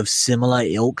of similar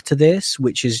ilk to this,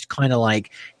 which is kind of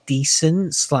like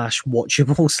decent /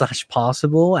 watchable /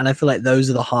 passable. And I feel like those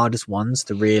are the hardest ones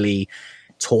to really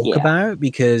talk about,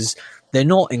 because they're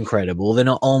not incredible. They're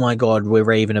not, oh my God, we're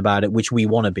raving about it, which we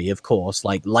want to be, of course,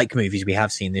 like movies we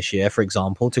have seen this year, for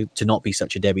example, to not be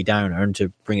such a Debbie Downer and to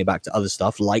bring it back to other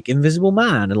stuff like Invisible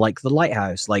Man and like The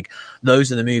Lighthouse. Like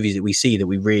those are the movies that we see that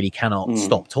we really cannot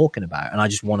stop talking about. And I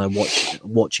just want to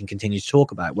watch and continue to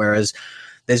talk about. Whereas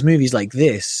there's movies like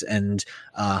this and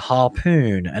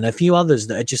Harpoon and a few others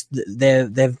that are just,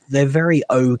 they're very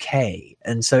okay.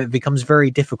 And so it becomes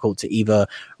very difficult to either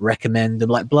recommend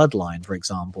them, like Bloodline, for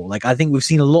example. Like I think we've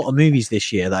seen a lot of movies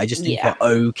this year that I just think are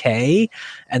okay.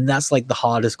 And that's like the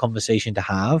hardest conversation to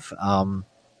have.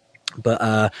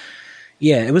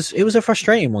 Yeah, it was a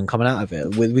frustrating one coming out of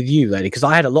it with you, lady, because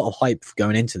I had a lot of hype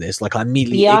going into this. Like I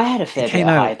immediately, I had a fair bit came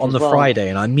of out hype on the Friday,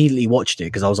 and I immediately watched it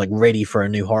because I was like ready for a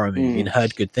new horror movie and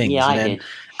heard good things. Yeah, and I then did.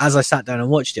 as I sat down and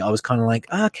watched it, I was kind of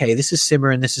like, okay, this is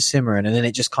simmering, and then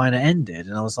it just kind of ended,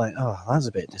 and I was like, oh, that's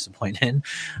a bit disappointing.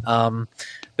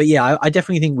 But yeah, I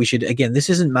definitely think we should. Again, this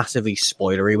isn't massively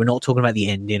spoilery. We're not talking about the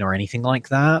ending or anything like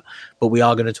that, but we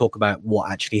are going to talk about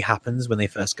what actually happens when they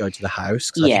first go to the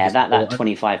house. Yeah, that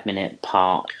 25-minute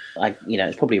part, like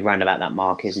it's probably around about that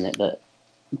mark, isn't it? That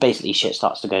basically shit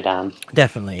starts to go down.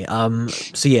 Definitely.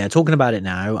 So yeah, talking about it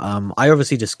now. I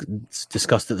obviously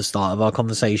discussed at the start of our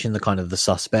conversation the kind of the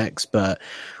suspects, but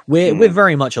we're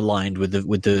very much aligned with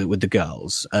the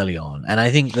girls early on, and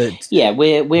I think that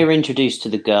we're introduced to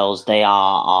the girls. They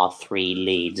are our 3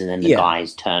 leads, and then the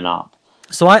guys turn up.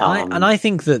 So I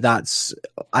think that's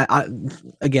I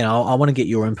want to get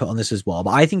your input on this as well,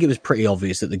 but I think it was pretty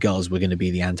obvious that the girls were going to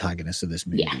be the antagonists of this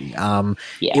movie.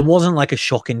 It wasn't like a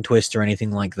shocking twist or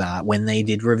anything like that when they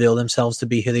did reveal themselves to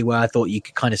be who they were. I thought you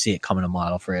could kind of see it coming a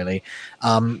mile off, really.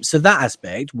 So that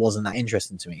aspect wasn't that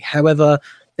interesting to me. However,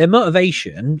 their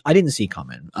motivation, I didn't see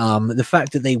coming. The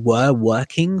fact that they were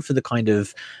working for the kind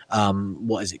of,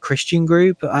 Christian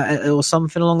group or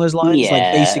something along those lines? Yeah,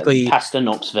 like basically, Pastor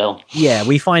Knoxville. Yeah,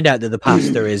 we find out that the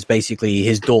pastor is basically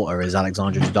his daughter is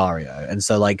Alexandra Daddario. And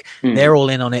so, like, they're all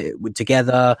in on it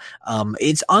together.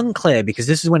 It's unclear because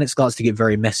this is when it starts to get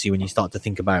very messy when you start to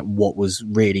think about what was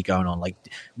really going on. Like,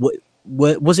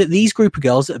 was it these group of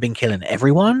girls that have been killing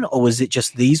everyone, or was it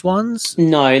just these ones?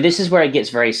 No, this is where it gets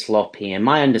very sloppy. And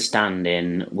my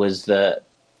understanding was that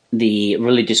the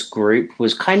religious group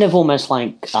was kind of almost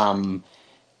like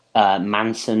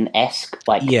Manson-esque,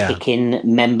 like picking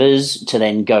members to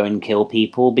then go and kill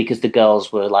people, because the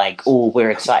girls were like, "Oh, we're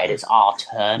excited! It's our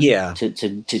turn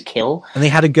to kill." And they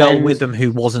had a girl with them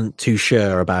who wasn't too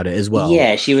sure about it as well.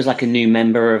 Yeah, she was like a new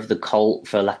member of the cult,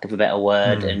 for lack of a better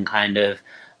word, and kind of.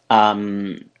 But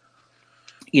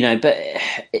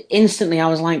instantly I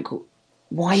was like,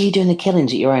 why are you doing the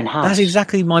killings at your own house? That's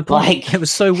exactly my point. Like, it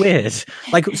was so weird.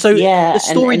 The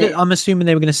story that I'm assuming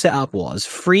they were going to set up was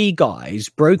 3 guys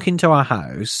broke into our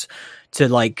house, to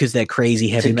like, because they're crazy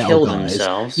heavy To metal kill guys.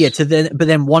 themselves. Yeah, but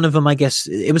then one of them, I guess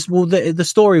it was, well, the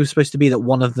story was supposed to be that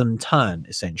one of them turned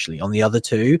essentially on the other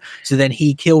two. So then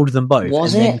he killed them both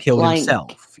Was and then it? killed Like,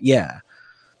 himself. Yeah.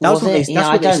 That was was what it? they, Yeah, that's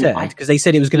I what they don't. said, because they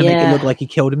said it was going to make it Yeah. look like he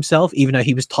killed himself, even though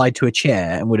he was tied to a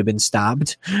chair and would have been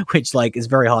stabbed, which like is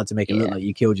very hard to make it look Yeah. like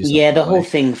you killed yourself. Yeah, the that whole way.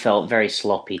 thing felt very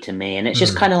sloppy to me, and it's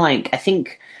just kind of like, I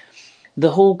think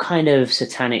the whole kind of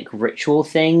satanic ritual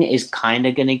thing is kind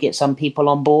of going to get some people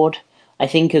on board. I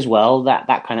think as well, that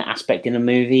kind of aspect in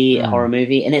a horror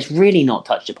movie, and it's really not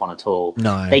touched upon at all.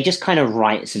 No. They just kind of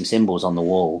write some symbols on the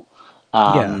wall,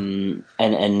 and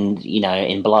you know,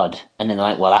 in blood, and then they're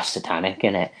like, well, that's satanic,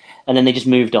 isn't it? And then they just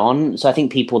moved on. So I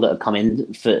think people that have come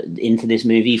into this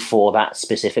movie for that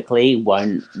specifically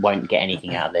won't get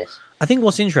anything out of this. I think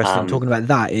what's interesting talking about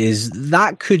that is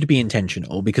that could be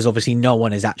intentional, because obviously no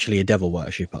one is actually a devil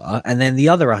worshipper. And then the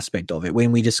other aspect of it,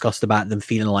 when we discussed about them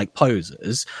feeling like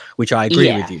posers, which I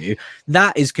agree with you,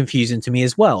 that is confusing to me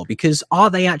as well, because are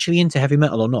they actually into heavy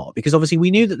metal or not? Because obviously we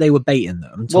knew that they were baiting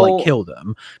them to like kill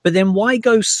them, but then why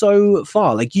go so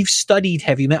far? Like, you've studied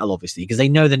heavy metal obviously, because they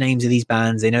know the names of these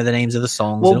bands, they know the names of the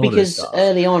songs. Well, and all because this stuff.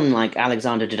 early on, like,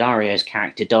 Alexander Daddario's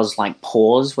character does like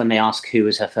pause when they ask who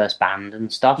was her first band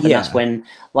and stuff, and that's when,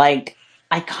 like,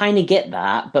 I kind of get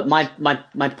that, but my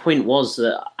point was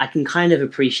that I can kind of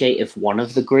appreciate if one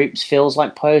of the groups feels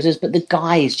like posers, but the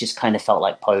guys just kind of felt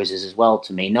like posers as well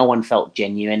to me. No one felt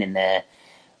genuine in their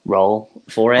role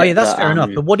for it. Oh yeah, that's fair enough.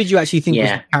 But what did you actually think was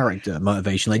yeah. the character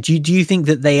motivation? Like, do you think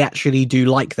that they actually do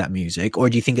like that music, or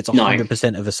do you think it's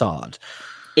 100% a facade?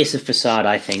 It's a facade,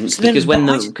 I think, So because then,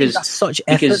 because that's such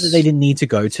effort that they didn't need to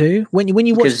go to. When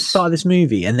you watch the start of this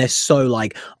movie, and they're so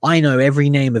like, I know every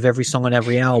name of every song on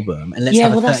every album, and let's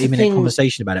have a 30-minute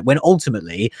conversation about it. When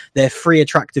ultimately they're three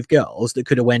attractive girls that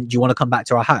could have went, "Do you want to come back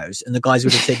to our house?" And the guys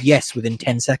would have said yes within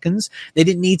 10 seconds. They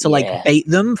didn't need to like bait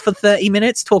them for 30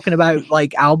 minutes talking about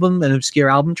like album and obscure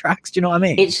album tracks. Do you know what I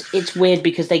mean? It's weird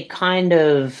because they kind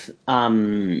of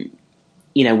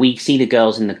you know, we see the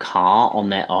girls in the car on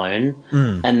their own,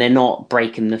 and they're not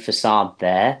breaking the facade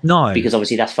there. No. Because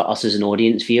obviously that's for us as an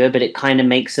audience viewer, but it kind of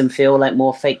makes them feel like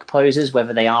more fake posers,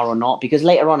 whether they are or not. Because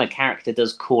later on, a character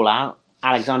does call out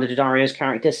Alexander Daddario's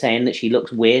character, saying that she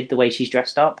looks weird the way she's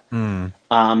dressed up. And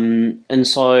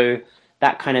so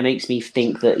that kind of makes me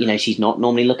think that, you know, she's not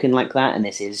normally looking like that, and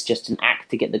this is just an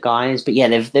act to get the guys. But yeah,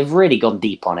 they've really gone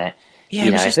deep on it. Yeah,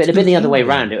 you know, if it had been the other way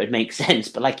around, it would make sense.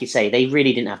 But like you say, they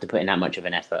really didn't have to put in that much of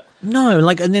an effort. No,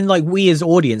 like, and then like we as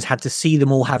audience had to see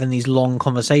them all having these long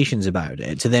conversations about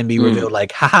it to then be revealed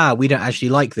like, haha, we don't actually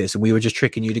like this, and we were just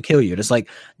tricking you to kill you. And it's like,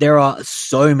 there are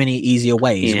so many easier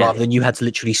ways rather than you had to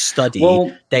literally study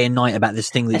day and night about this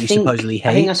thing that supposedly hate.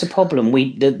 I think that's a problem.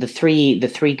 The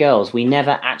three girls, we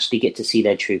never actually get to see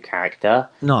their true character.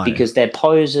 No, because they're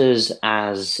posers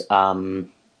as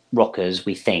rockers,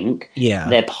 we think. Yeah.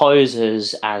 They're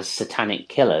posers as satanic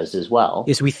killers as well.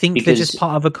 Yes, we think they're just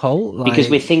part of a cult. Like... Because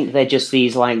we think they're just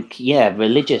these, like,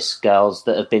 religious girls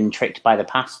that have been tricked by the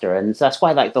pastor. And that's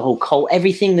why, like, the whole cult,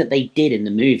 everything that they did in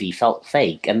the movie felt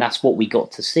fake. And that's what we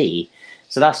got to see.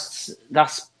 So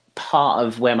that's part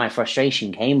of where my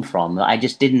frustration came from. I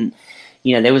just didn't,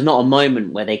 you know, there was not a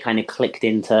moment where they kind of clicked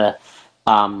into,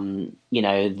 you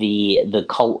know, the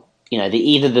cult. You know,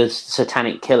 either the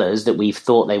satanic killers that we've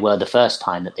thought they were the first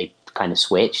time that they kind of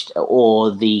switched,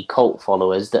 or the cult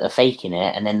followers that are faking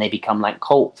it, and then they become like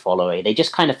cult followery. They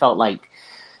just kind of felt like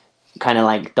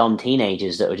dumb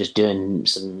teenagers that were just doing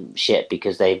some shit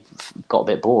because they got a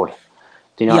bit bored.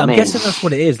 Do you know what I mean? I'm guessing that's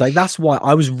what it is. Like, that's why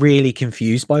I was really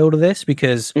confused by all of this,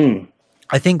 because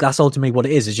I think that's ultimately what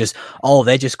it is just, oh,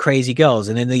 they're just crazy girls.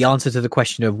 And then the answer to the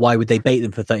question of why would they bait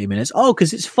them for 30 minutes? Oh,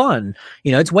 because it's fun.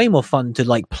 You know, it's way more fun to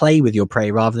like play with your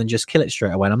prey rather than just kill it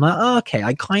straight away. And I'm like, oh, okay,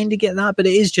 I kind of get that. But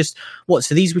it is just, what?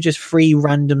 So these were just three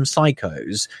random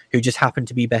psychos who just happened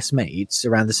to be best mates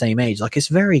around the same age. Like, it's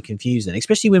very confusing,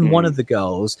 especially when one of the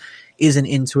girls isn't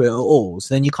into it at all.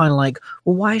 So then you're kind of like,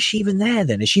 well, why is she even there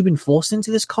then? Has she been forced into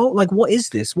this cult? Like, what is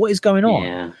this? What is going on?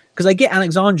 Yeah. Because I get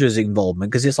Alexandra's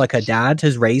involvement because it's like her dad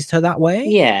has raised her that way.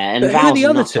 Yeah, and but who are the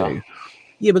other two?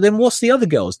 Yeah, but then what's the other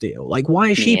girl's deal? Like, why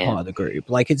is she part of the group?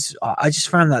 Like, I just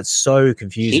found that so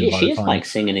confusing. She is like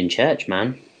singing in church,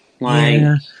 man. Like,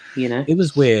 you know, it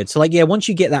was weird. So like, once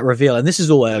you get that reveal, and this is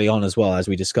all early on as well, as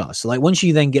we discussed. So like, once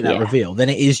you then get that reveal, then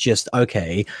it is just,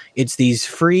 okay, it's these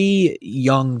three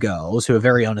young girls who are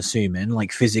very unassuming,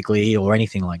 like physically or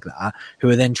anything like that, who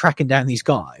are then tracking down these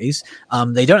guys.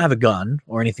 They don't have a gun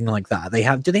or anything like that. They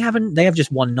have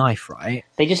just one knife, right?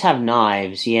 They just have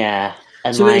knives. Yeah.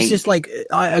 And So it's just like,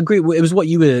 I agree. It was what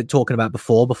you were talking about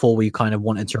before we kind of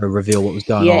wanted to reveal what was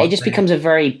going on. Yeah, it just becomes a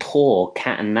very poor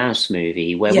cat and mouse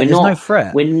movie where there's no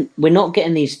threat. we're not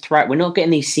getting we're not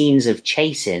getting these scenes of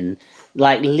chasing.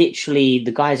 Like literally,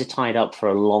 the guys are tied up for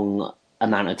a long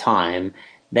amount of time.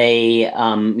 They,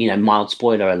 mild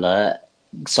spoiler alert,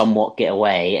 somewhat get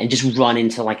away and just run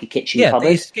into like a kitchen cupboard.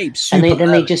 They escape super and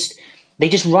early. they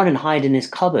just run and hide in this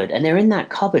cupboard, and they're in that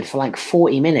cupboard for like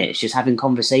 40 minutes, just having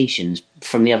conversations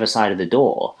from the other side of the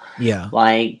door. Yeah.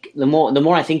 Like the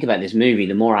more I think about this movie,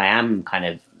 the more I am kind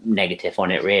of negative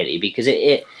on it, really, because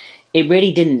it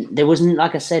really didn't. There wasn't,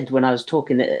 like I said when I was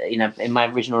talking, in my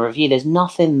original review, there's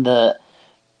nothing that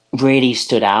really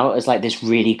stood out as like this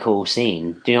really cool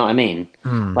scene. Do you know what I mean?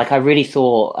 Like I really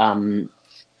thought,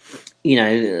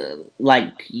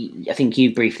 like I think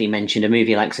you briefly mentioned a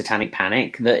movie like Satanic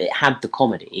Panic, that it had the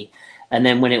comedy, and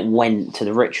then when it went to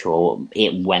the ritual,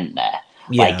 it went there.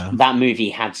 Yeah. Like that movie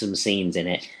had some scenes in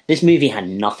it. This movie had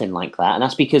nothing like that, and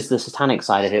that's because the satanic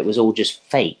side of it was all just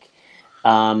fake.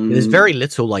 There's very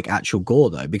little like actual gore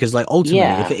though, because like ultimately,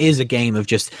 Yeah. if it is a game of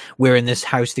just we're in this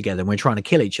house together and we're trying to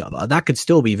kill each other, that could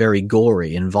still be very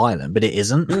gory and violent, but it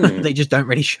isn't. They just don't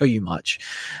really show you much.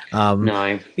 No.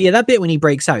 But yeah, that bit when he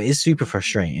breaks out is super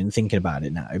frustrating thinking about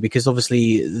it now, because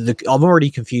obviously I'm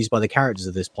already confused by the characters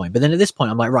at this point. But then at this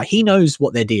point, I'm like, right, he knows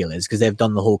what their deal is because they've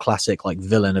done the whole classic like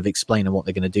villain of explaining what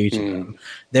they're going to do to them.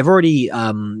 They've already,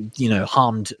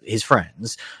 harmed his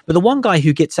friends. But the one guy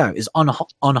who gets out is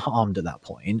unharmed at that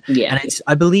point. Yeah. And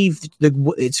I believe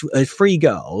it's three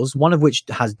girls, one of which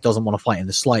doesn't want to fight in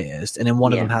the slightest, and then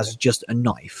one of them has just a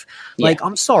knife. Like,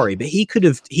 I'm sorry, but he could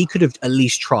have at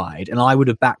least tried, and I would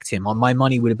have backed him. My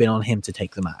money would have been on him to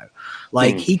take them out.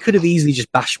 Like, he could have easily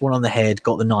just bashed one on the head,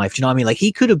 got the knife. Do you know what I mean? Like,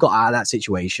 he could have got out of that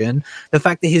situation. The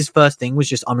fact that his first thing was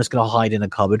just, I'm just going to hide in a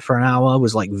cupboard for an hour,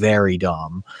 was like very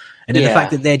dumb. And then the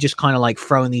fact that they're just kind of like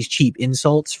throwing these cheap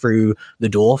insults through the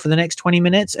door for the next 20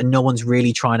 minutes, and no one's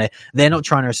really they're not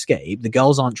trying to escape. The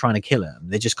girls aren't trying to kill him.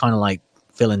 They're just kind of like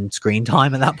filling screen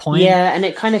time at that point. Yeah, and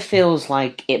it kind of feels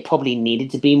like it probably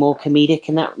needed to be more comedic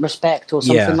in that respect or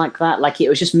something like that. Like it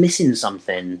was just missing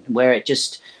something where it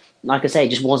just, like I say, it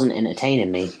just wasn't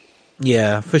entertaining me.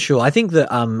 Yeah, for sure. I think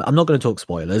that I'm not going to talk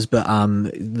spoilers, but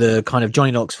the kind of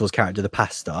Johnny Knoxville's character, the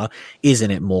pastor, is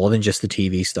in it more than just the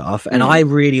TV stuff, and I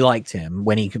really liked him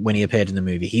when he appeared in the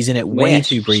movie. He's in it way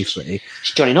too briefly.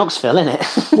 It's Johnny Knoxville, isn't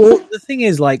it? Well, the thing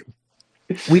is, like,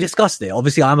 we discussed it.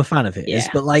 Obviously, I'm a fan of his,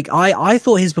 but like, I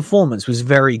thought his performance was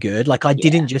very good. Like, I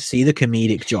didn't just see the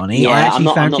comedic Johnny. I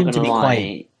actually found him to be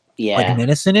quite like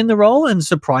menacing in the role and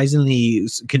surprisingly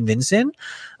convincing.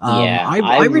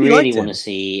 I really want to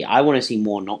see. I want to see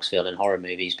more Knoxville in horror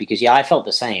movies because I felt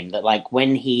the same. That like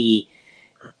when the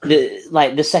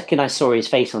second I saw his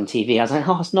face on TV, I was like,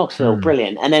 oh, it's Knoxville,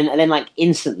 brilliant. And then like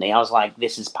instantly, I was like,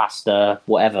 this is Pastor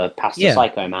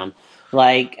Psycho Man.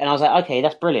 Like, and I was like, okay,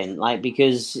 that's brilliant. Like,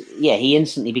 because he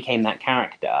instantly became that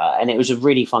character, and it was a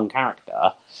really fun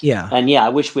character. Yeah, and I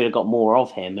wish we'd have got more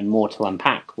of him and more to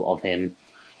unpack of him.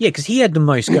 Yeah, because he had the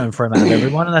most going for him out of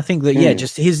everyone, and I think that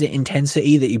just his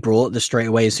intensity that he brought straight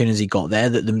away as soon as he got there,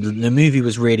 that the movie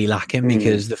was really lacking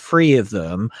because the three of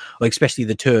them, or especially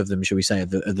the two of them, shall we say,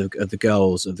 of the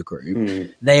girls of the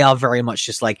group, they are very much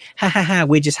just like, ha ha ha,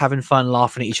 we're just having fun,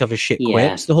 laughing at each other's shit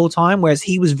quips the whole time. Whereas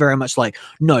he was very much like,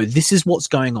 no, this is what's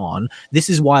going on. This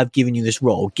is why I've given you this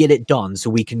role. Get it done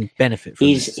so we can benefit from it.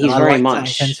 He's very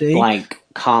much like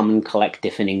calm and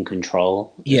collective and in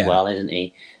control as well, isn't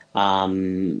he?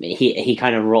 He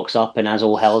kind of rocks up, and as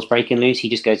all hell's breaking loose, he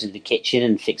just goes into the kitchen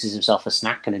and fixes himself a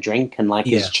snack and a drink, and like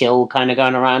is chill kind of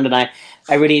going around. And I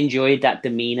really enjoyed that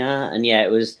demeanor, and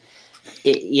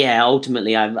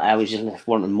ultimately I was just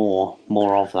wanting more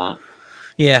of that.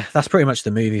 Yeah, that's pretty much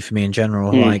the movie for me in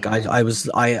general. Like I was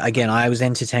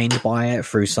entertained by it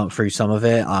through some of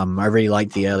it. I really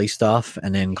liked the early stuff,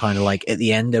 and then kind of like at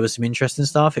the end there was some interesting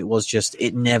stuff. It was just,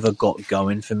 it never got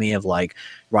going for me of like,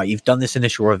 right, you've done this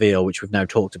initial reveal, which we've now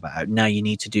talked about. Now you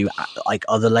need to do like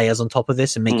other layers on top of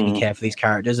this and make me care for these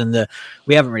characters. And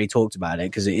we haven't really talked about it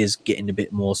because it is getting a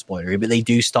bit more spoilery, but they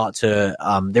do start to,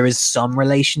 there is some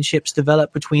relationships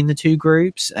develop between the two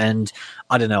groups. And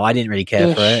I don't know, I didn't really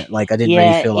care for it. Like I didn't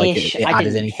really feel like it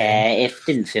added anything. It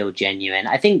didn't feel genuine.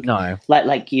 I think,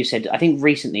 like you said, I think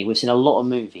recently we've seen a lot of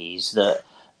movies that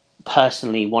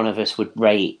personally one of us would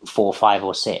rate 4, 5,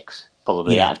 or 6.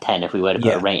 Probably out of 10 if we were to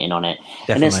put a rating on it.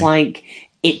 Definitely. And it's like,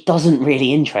 it doesn't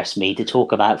really interest me to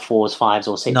talk about 4s, 5s,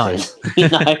 or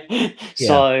 6s.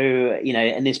 So,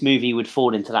 and this movie would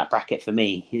fall into that bracket for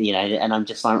me, and I'm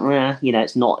just like,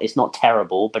 it's not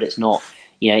terrible, but it's not,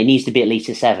 it needs to be at least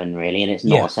a 7 really, and it's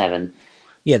not a 7.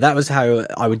 Yeah, that was how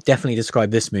I would definitely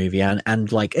describe this movie.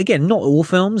 And like, again, not all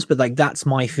films, but like, that's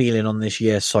my feeling on this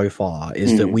year so far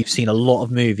is that we've seen a lot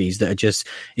of movies that are just,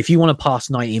 if you want to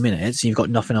pass 90 minutes and you've got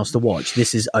nothing else to watch,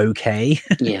 this is okay.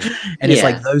 Yeah. And it's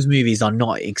like, those movies are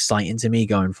not exciting to me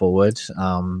going forward.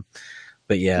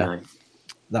 But yeah, No.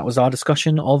 that was our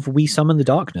discussion of We Summon the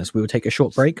Darkness. We will take a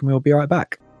short break and we will be right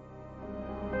back.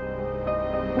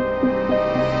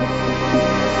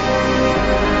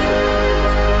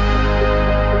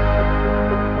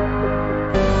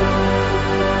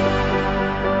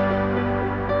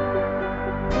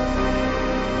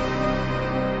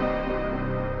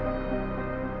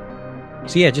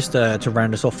 So yeah, just to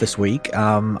round us off this week,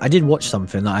 I did watch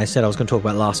something that I said I was going to talk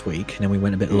about last week, and then we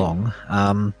went a bit long.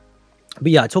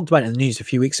 But yeah, I talked about it in the news a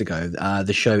few weeks ago,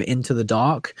 the show Into the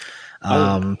Dark,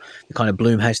 the kind of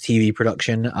Blumhouse TV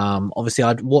production. Obviously,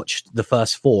 I'd watched the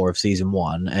first 4 of season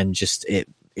 1, and just it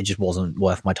just wasn't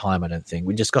worth my time, I don't think.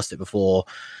 We discussed it before.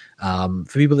 For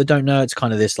people that don't know, it's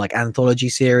kind of this like anthology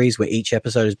series where each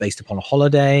episode is based upon a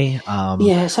holiday.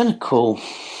 Yeah, it sounded cool.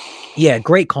 Yeah,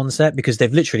 great concept because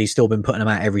they've literally still been putting them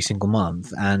out every single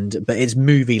month, but it's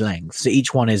movie length, so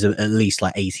each one is at least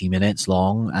like 80 minutes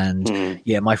long. And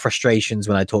yeah, my frustrations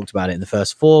when I talked about it in the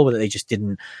first 4 were that they just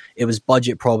didn't. It was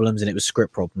budget problems and it was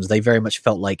script problems. They very much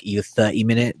felt like either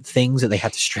 30-minute things that they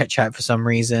had to stretch out for some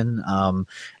reason, and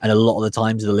a lot of the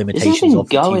times the limitations. It's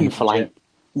been going for like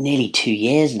nearly 2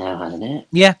 years now, hasn't it?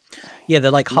 Yeah, they're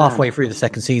like halfway through the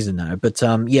second season now. But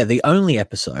yeah, the only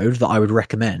episode that I would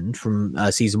recommend from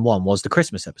season 1 was the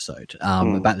Christmas episode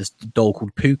about this doll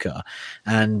called Puka,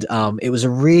 and it was a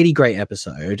really great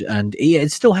episode. And yeah,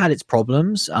 it still had its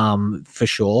problems for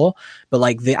sure, but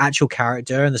like the actual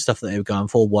character and the stuff that they were going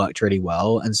for worked really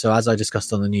well. And so, as I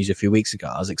discussed on the news a few weeks ago,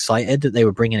 I was excited that they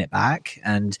were bringing it back,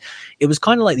 and it was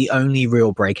kind of like the only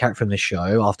real breakout from the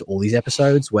show after all these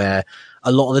episodes, where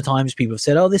a lot of the times people have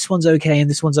said, oh, this one's okay and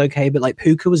this one's okay, but like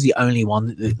Puka was the only one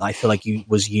that I feel like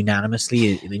was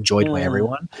unanimously enjoyed by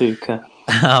everyone. Puka.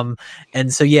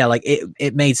 And so yeah, like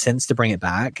it made sense to bring it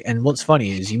back. And what's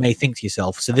funny is you may think to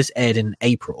yourself, so this aired in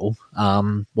April.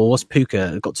 Well, what's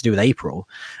Puka got to do with April?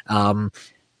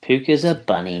 Puka's a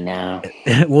bunny now.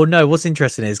 Well, no, what's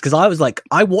interesting is because I was like,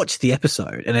 I watched the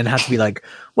episode and then had to be like,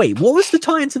 wait, what was the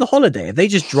tie into the holiday? Have they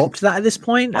just dropped that at this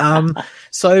point?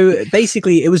 So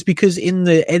basically it was because in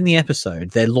the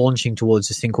episode, they're launching towards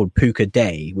this thing called Puka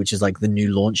Day, which is like the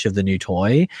new launch of the new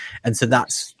toy. And so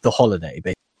that's the holiday,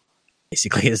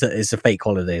 basically. It's a fake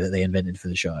holiday that they invented for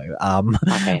the show,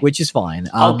 which is fine.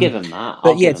 I'll give them that.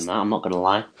 I'll give them that. I'm not going to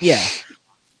lie. Yeah.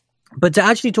 But to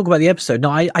actually talk about the episode, no,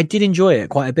 I did enjoy it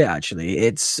quite a bit, actually.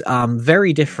 It's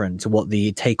very different to what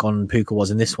the take on Puka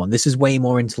was in this one. This is way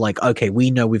more into like, okay,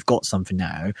 we know we've got something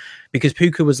now, because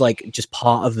Puka was like just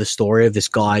part of the story of this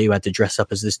guy who had to dress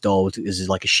up as this doll. This is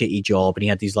like a shitty job, and he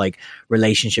had these like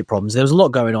relationship problems. There was a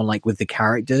lot going on like with the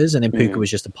characters, and then Puka was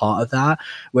just a part of that.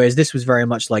 Whereas this was very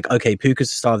much like, okay, Puka's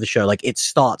the star of the show. Like it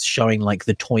starts showing like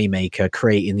the toy maker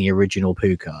creating the original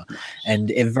Puka, and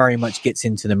it very much gets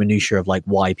into the minutiae of like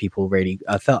why people really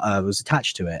felt was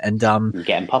attached to it. And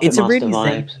getting Puppet Master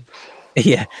vibes.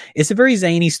 Yeah, it's a very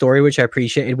zany story, which I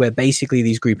appreciated, where basically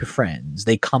these group of friends,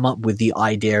 they come up with the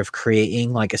idea of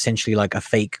creating like essentially like a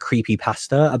fake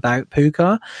creepypasta about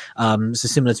Puka. So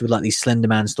similar to like these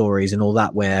Slenderman stories and all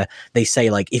that, where they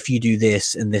say like, if you do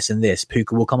this and this and this,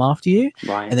 Puka will come after you.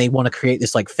 Right. And they want to create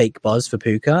this like fake buzz for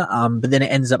Puka. But then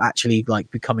it ends up actually like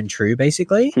becoming true,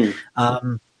 basically.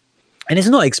 And it's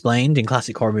not explained in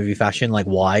classic horror movie fashion, like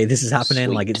why this is happening.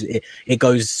 Sweet. Like it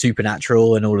goes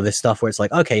supernatural and all of this stuff where it's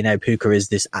like, okay, now Puka is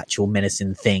this actual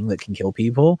menacing thing that can kill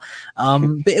people.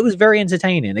 But it was very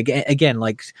entertaining. Again,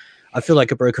 like I feel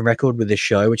like a broken record with this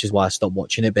show, which is why I stopped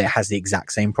watching it, but it has the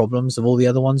exact same problems of all the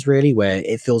other ones, really, where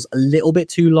it feels a little bit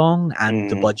too long and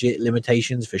the budget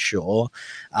limitations for sure.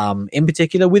 In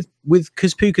particular with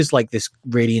because Puka's like this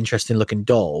really interesting looking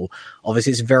doll.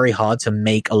 Obviously, it's very hard to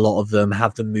make a lot of them,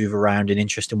 have them move around in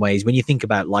interesting ways. When you think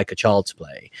about like a Child's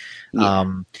Play,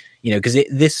 you know, because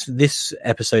this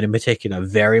episode in particular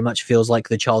very much feels like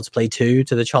the Child's Play 2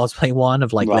 to the Child's Play 1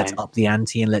 of like, let's up the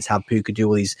ante and let's have Puka do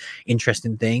all these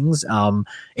interesting things,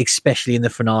 especially in the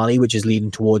finale, which is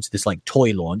leading towards this like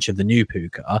toy launch of the new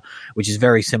Puka, which is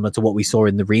very similar to what we saw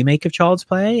in the remake of Child's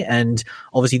Play. And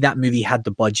obviously that movie had the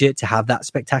budget to have that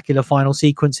spectacular final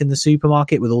sequence in the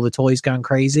supermarket with all the toys going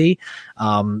crazy.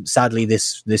 Sadly,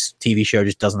 this TV show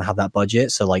just doesn't have that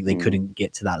budget, so like they couldn't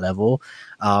get to that level.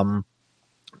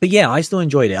 But yeah, I still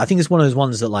enjoyed it. I think it's one of those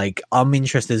ones that like I'm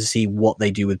interested to see what they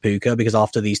do with Puka, because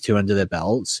after these two under their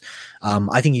belts,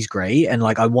 I think he's great, and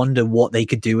like I wonder what they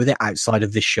could do with it outside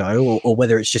of this show, or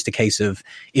whether it's just a case of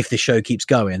if the show keeps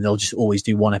going, they'll just always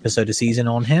do one episode a season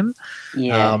on him.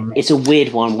 Yeah, it's a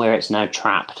weird one where it's now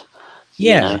trapped.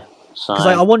 Yeah. You know? Because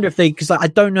I wonder if because I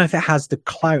don't know if it has the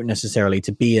clout necessarily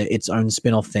to be its own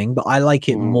spin-off thing, but I like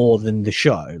it more than the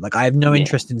show. Like I have no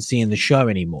interest in seeing the show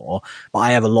anymore, but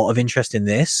I have a lot of interest in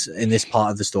this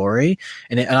part of the story,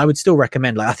 and I would still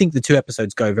recommend. Like I think the two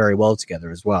episodes go very well together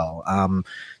as well.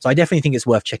 So I definitely think it's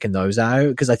worth checking those out,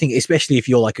 because I think especially if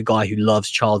you're like a guy who loves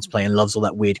Child's Play and loves all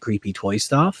that weird creepy toy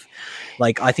stuff,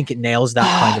 like I think it nails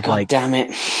that kind of like. Damn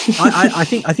it! I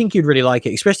think you'd really like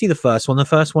it, especially the first one. The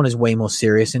first one is way more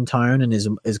serious in tone and is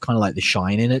kind of like The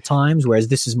Shining at times, whereas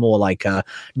this is more like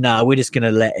we're just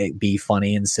gonna let it be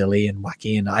funny and silly and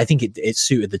wacky, and I think it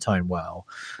suited the tone well.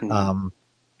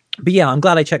 But yeah, I'm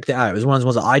glad I checked it out. It was one of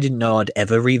those ones that I didn't know I'd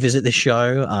ever revisit this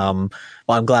show,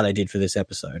 but I'm glad I did for this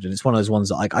episode. And it's one of those ones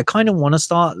that I kind of want to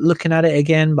start looking at it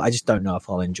again, but I just don't know if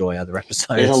I'll enjoy other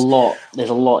episodes. There's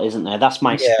a lot, isn't there? That's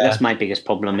my biggest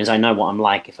problem, is I know what I'm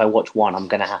like. If I watch one, I'm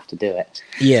going to have to do it.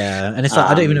 Yeah, and it's like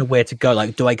I don't even know where to go.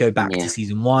 Like, do I go back to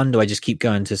season 1? Do I just keep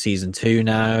going to season 2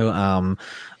 now?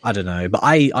 I don't know, but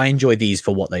I enjoy these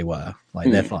for what they were.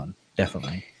 Like, they're fun,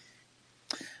 definitely.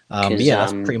 But yeah,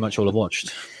 that's pretty much all I've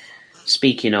watched.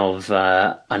 Speaking of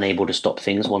unable to stop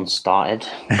things once started,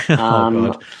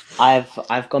 God.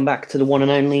 I've gone back to the one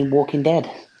and only Walking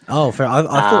Dead. Oh, fair. I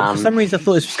thought for some reason I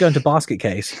thought this was going to Basket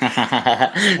Case.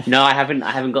 No, I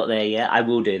haven't got there yet. I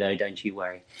will do though. Don't you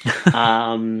worry.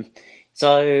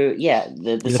 So yeah,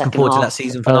 the You're second looking forward half to that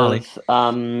season finale.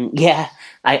 Yeah,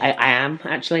 I am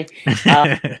actually.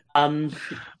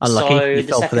 Unlucky, so you the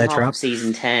fell for second their half trap. of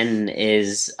season 10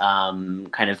 is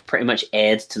kind of pretty much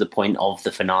aired to the point of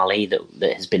the finale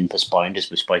that has been postponed,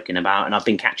 as we've spoken about, and I've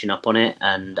been catching up on it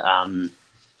and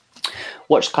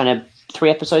watched kind of 3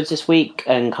 episodes this week,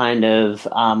 and kind of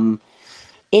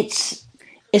it's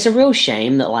a real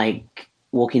shame that like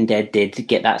Walking Dead did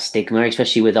get that stigma,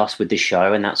 especially with us with the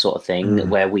show and that sort of thing,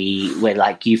 where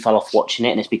like you fell off watching it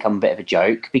and it's become a bit of a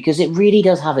joke, because it really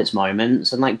does have its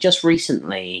moments. And like just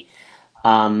recently,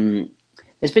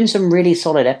 there's been some really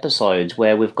solid episodes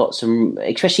where we've got some,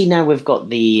 especially now we've got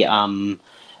the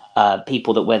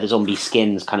people that wear the zombie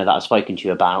skins kind of that I've spoken to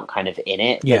you about kind of in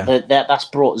it. Yeah. That's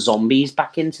brought zombies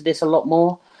back into this a lot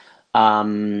more.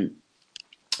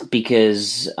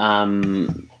 Because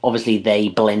obviously they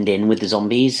blend in with the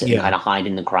zombies and kind of hide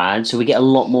in the crowd. So we get a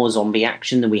lot more zombie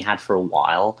action than we had for a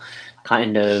while.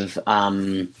 Kind of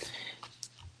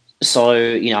so,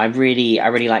 you know, I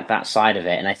really like that side of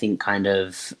it, and I think kind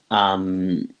of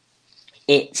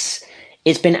it's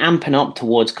been amping up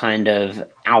towards kind of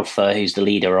Alpha, who's the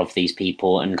leader of these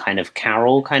people, and kind of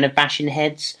Carol kind of bashing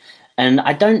heads. And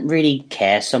I don't really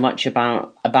care so much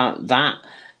about that.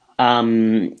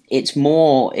 It's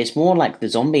more like the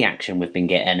zombie action we've been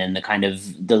getting, and the kind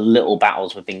of the little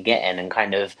battles we've been getting, and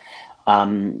kind of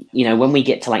you know, when we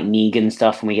get to like Negan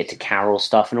stuff and we get to Carol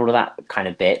stuff and all of that kind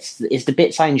of bits, is the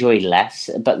bits I enjoy less,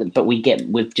 but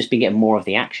we've just been getting more of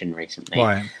the action recently.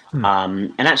 Right.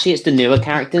 And actually it's the newer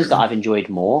characters that I've enjoyed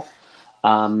more.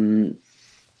 And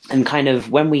kind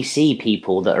of when we see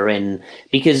people that are in,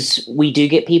 because we do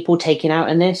get people taken out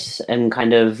in this, and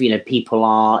kind of, you know,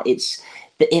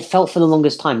 it felt for the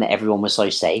longest time that everyone was so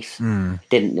safe. And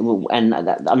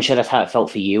I'm sure that's how it felt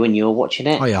for you when you were watching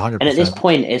it. Oh yeah, 100%. And at this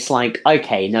point, it's like,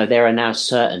 okay, no, there are now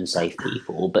certain safe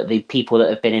people, but the people that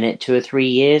have been in it 2 or 3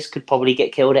 years could probably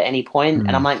get killed at any point.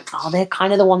 And I'm like, oh, they're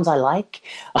kind of the ones I like.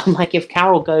 I'm like, if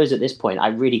Carol goes at this point, I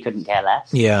really couldn't care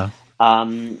less. Yeah.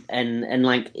 And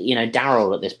like, you know,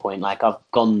 Daryl at this point, like I've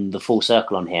gone the full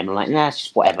circle on him. I'm like, nah, it's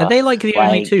just whatever. Are they like the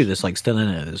only two that's like still in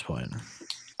it at this point?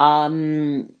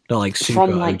 Not like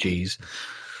super OGs.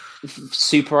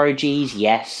 Super OGs,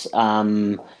 yes.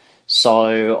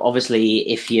 So obviously,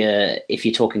 if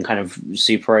you're talking kind of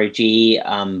super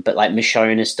OG, but like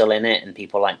Michonne is still in it, and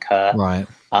people like her, right?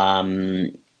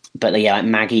 But yeah, like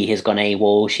Maggie has gone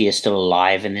AWOL. She is still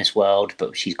alive in this world,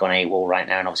 but she's gone AWOL right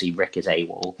now, and obviously Rick is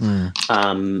AWOL.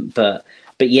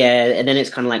 But yeah, and then it's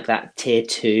kind of like that tier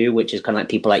 2, which is kind of like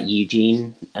people like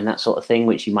Eugene and that sort of thing,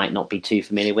 which you might not be too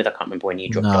familiar with. I can't remember when you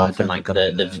dropped off, and like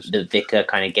the vicar,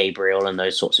 kind of Gabriel and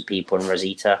those sorts of people, and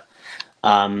Rosita.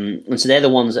 And so they're the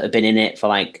ones that have been in it for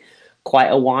like quite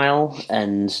a while,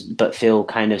 but feel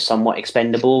kind of somewhat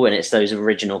expendable. And it's those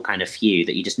original kind of few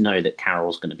that you just know that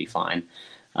Carol's going to be fine.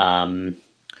 Well,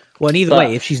 and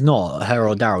way, if she's not her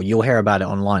or Daryl, you'll hear about it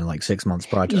online like 6 months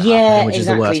prior to yeah, which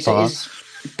exactly. is the worst part.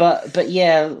 but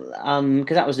yeah,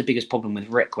 because that was the biggest problem with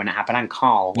Rick when it happened, and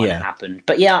Carl when it Yeah. happened.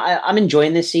 But yeah, I'm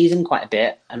enjoying this season quite a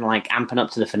bit, and like amping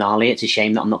up to the finale. It's a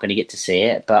shame that I'm not going to get to see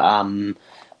it, but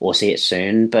or see it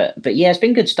soon. But yeah, it's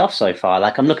been good stuff so far.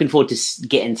 Like I'm looking forward to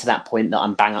getting to that point that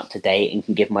I'm bang up to date and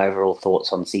can give my overall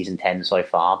thoughts on season 10 so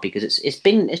far, because it's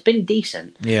been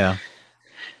decent. Yeah.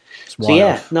 It's So wild.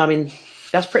 yeah, no, I mean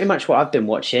that's pretty much what I've been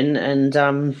watching,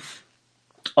 and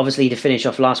obviously to finish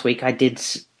off last week, I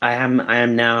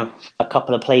am now a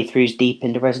couple of playthroughs deep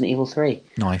into Resident Evil 3.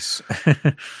 Nice.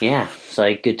 Yeah,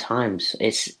 so good times.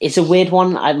 It's a weird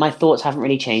one. My thoughts haven't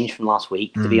really changed from last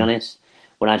week, to be honest.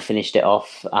 When I'd finished it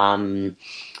off,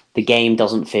 the game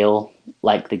doesn't feel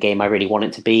like the game I really want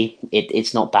it to be.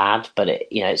 It's not bad, but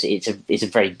it's a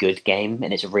very good game,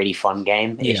 and it's a really fun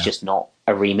game. Yeah. It's just not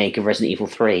a remake of Resident Evil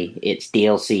 3. It's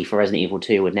DLC for Resident Evil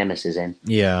 2 with Nemesis in.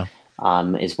 Yeah.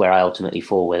 Is where I ultimately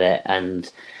fall with it. And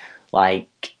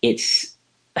like it's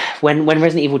when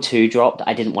Resident Evil 2 dropped,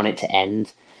 I didn't want it to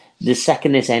end. The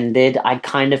second this ended, I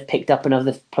kind of picked up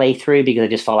another playthrough because I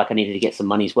just felt like I needed to get some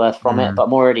money's worth from it. But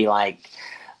I'm already like,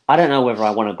 I don't know whether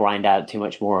I want to grind out too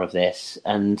much more of this.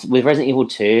 And with Resident Evil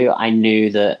 2, I knew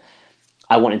that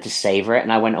I wanted to savor it,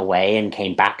 and I went away and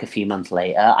came back a few months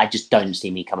later. I just don't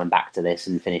see me coming back to this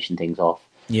and finishing things off.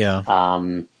 Yeah.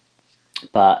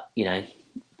 But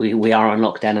we are on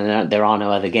lockdown and there are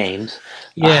no other games.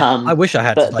 Yeah, I wish I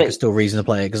had but still reason to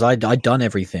play it, because I'd done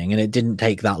everything and it didn't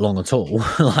take that long at all.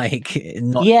 Like,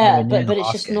 not yeah, nowhere near but the it's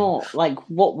last just game. not like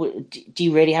do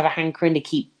you really have a hankering to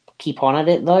keep on at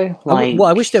it though? Like, Well,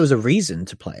 I wish there was a reason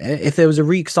to play it. If there was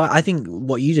because I think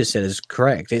what you just said is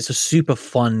correct. It's a super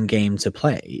fun game to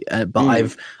play,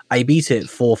 but I beat it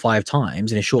 4 or 5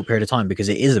 times in a short period of time because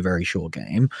it is a very short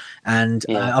game, and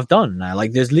I've done now.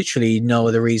 Like, there's literally no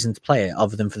other reason to play it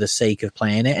other than for the sake of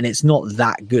playing it, and it's not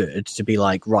that good to be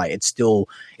like, right, it's not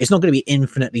going to be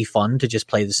infinitely fun to just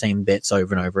play the same bits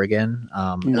over and over again.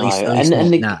 At least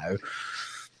not now.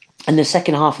 And the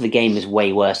second half of the game is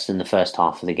way worse than the first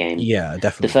half of the game. Yeah,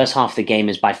 definitely. The first half of the game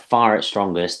is by far its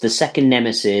strongest. The second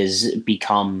Nemesis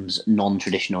becomes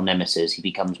non-traditional Nemesis. He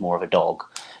becomes more of a dog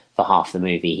for half the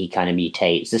movie. He kind of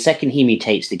mutates. The second he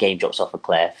mutates, the game drops off a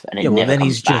cliff, and never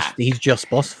comes back. He's just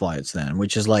boss fights then,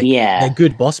 which is like, yeah, they're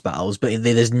good boss battles, but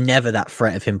there's never that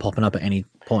threat of him popping up at any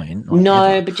point. Like, no,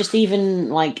 ever. but just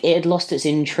even like it had lost its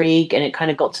intrigue, and it kind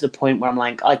of got to the point where I'm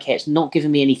like, okay, it's not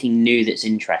giving me anything new that's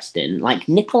interesting. Like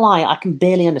Nikolai, I can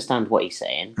barely understand what he's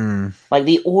saying. Like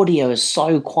the audio is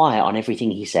so quiet on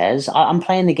everything he says. I'm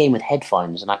playing the game with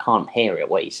headphones, and I can't hear it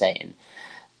what he's saying.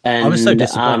 And, I was so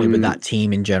disappointed with that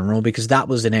team in general, because that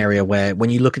was an area where, when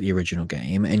you look at the original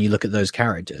game and you look at those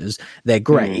characters, they're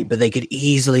great, but they could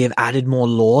easily have added more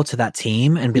lore to that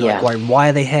team and be like, why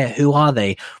are they here? Who are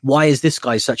they? Why is this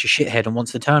guy such a shithead and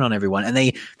wants to turn on everyone? And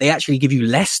they actually give you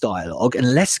less dialogue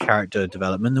and less character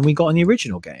development than we got in the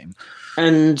original game.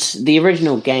 And the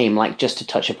original game, like, just to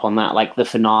touch upon that, like the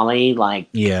finale,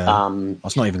 like,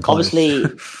 that's not even close. Obviously,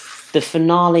 the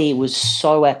finale was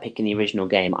so epic in the original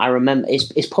game. I remember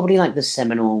it's probably like the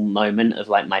seminal moment of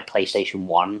like my PlayStation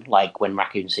 1, like when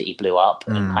Raccoon City blew up,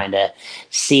 and kind of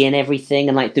seeing everything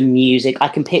and like the music. I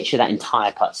can picture that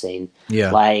entire cutscene.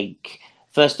 Yeah. Like,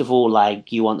 first of all,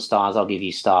 like, you want stars, I'll give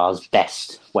you stars.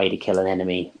 Best way to kill an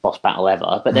enemy boss battle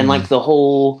ever. But then like the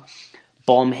whole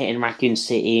bomb hitting Raccoon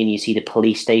City, and you see the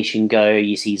police station go,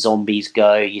 you see zombies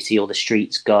go, you see all the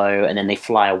streets go, and then they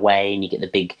fly away, and you get the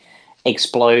big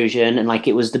explosion, and like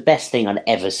it was the best thing I'd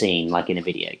ever seen, like in a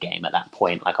video game at that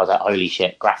point. Like I was like, holy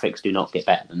shit, graphics do not get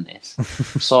better than this.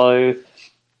 So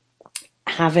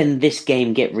having this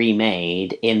game get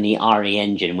remade in the RE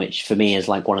engine, which for me is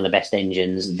like one of the best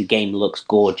engines, the game looks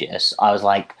gorgeous. I was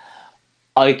like,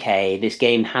 okay, this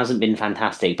game hasn't been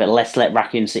fantastic, but let's let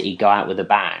Raccoon City go out with a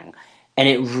bang. And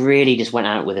it really just went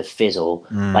out with a fizzle.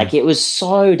 Like, it was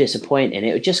so disappointing.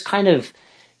 It was just kind of,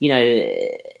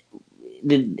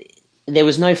 there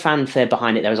was no fanfare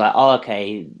behind it. There was like, oh,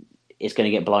 okay, it's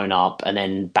going to get blown up, and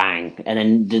then bang, and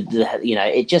then do you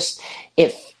know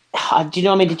what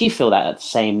I mean? Did you feel that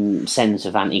same sense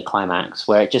of anticlimax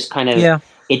where it just kind of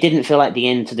it didn't feel like the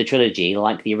end to the trilogy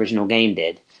like the original game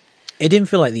did? It didn't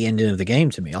feel like the ending of the game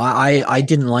to me. I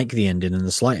didn't like the ending in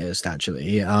the slightest,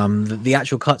 actually. The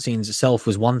actual cutscenes itself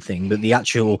was one thing, but the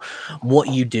actual what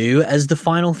you do as the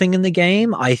final thing in the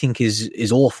game, I think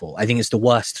is awful. I think it's the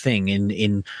worst thing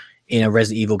in a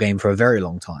Resident Evil game for a very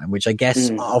long time, which I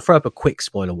guess I'll throw up a quick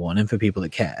spoiler warning for people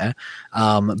that care.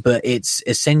 But it's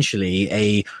essentially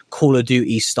a Call of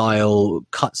Duty style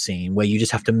cutscene where you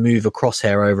just have to move a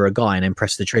crosshair over a guy and then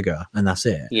press the trigger, and that's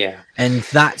it. Yeah. And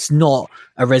that's not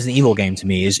a Resident Evil game to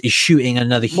me. Is shooting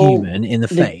another human in the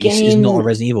face is not a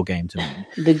Resident Evil game to me.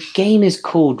 The game is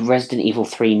called Resident Evil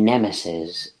 3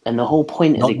 Nemesis, and the whole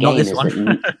point of the game is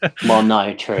that... Well,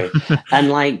 no, true. And,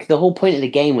 like, the whole point of the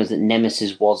game was that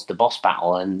Nemesis was the boss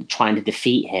battle and trying to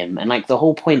defeat him. And, like, the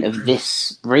whole point of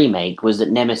this remake was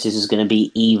that Nemesis is going to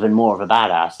be even more of a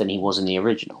badass than he was in the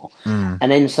original.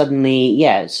 And then suddenly,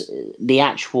 yes, the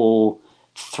actual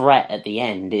threat at the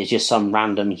end is just some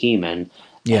random human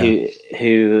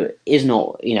who is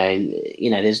not,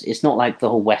 there's, it's not like the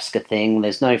whole Wesker thing.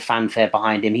 There's no fanfare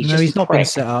behind him. He's not been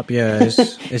set up. Yeah,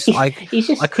 I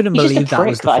couldn't believe that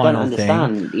was the final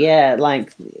thing.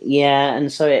 Yeah,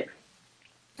 and so it,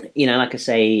 like I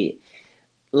say,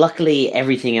 luckily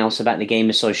everything else about the game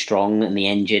is so strong, and the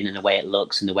engine and the way it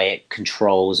looks and the way it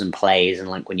controls and plays, and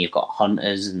like when you've got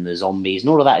hunters and the zombies and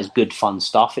all of that is good fun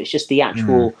stuff. It's just the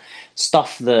actual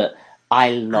stuff that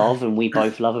I love and we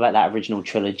both love about that original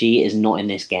trilogy is not in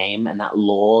this game, and that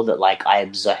lore that like I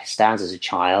obsessed as a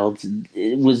child,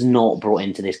 it was not brought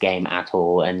into this game at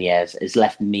all. And yes, it's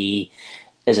left me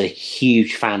as a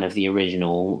huge fan of the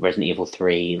original Resident Evil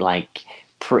 3 like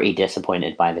pretty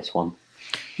disappointed by this one.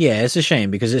 Yeah, it's a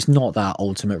shame because it's not that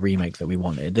ultimate remake that we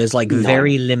wanted. There's like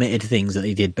very limited things that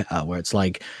they did better, where it's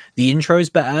like the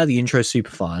intro's better, the intro's super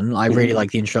fun. I really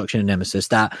like the introduction of Nemesis.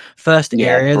 That first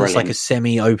area that's like a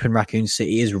semi-open Raccoon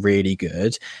City is really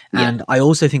good. And I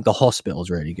also think the hospital's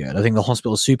really good. I think the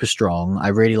hospital's super strong. I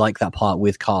really like that part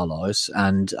with Carlos.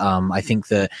 And I think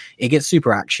that it gets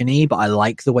super actiony, but I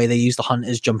like the way they use the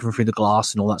hunters jumping through the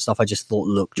glass and all that stuff. I just thought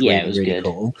looked really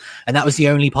cool. And that was the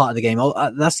only part of the game.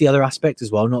 That's the other aspect as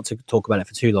well. Not to talk about it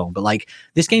for too long, but like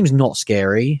this game's not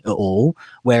scary at all,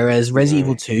 whereas Resident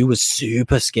Evil 2 was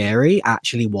super scary,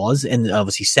 actually was, and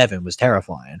obviously 7 was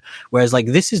terrifying, whereas like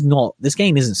this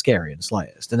game isn't scary in the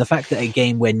slightest. And the fact that a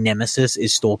game where Nemesis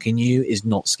is stalking you is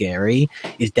not scary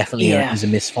is definitely is a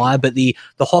misfire. But the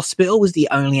hospital was the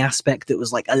only aspect that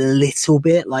was like a little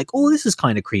bit like, oh, this is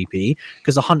kind of creepy,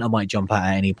 because a hunter might jump out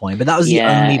at any point, but that was the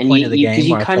only point of the game because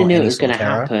you kind of knew it was going to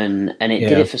happen, and it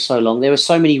did it for so long. There were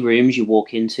so many rooms you walk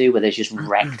into where there's just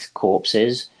wrecked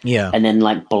corpses, and then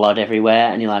like blood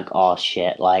everywhere, and you're like, oh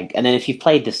shit, like. And then if you've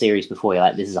played the series before, you're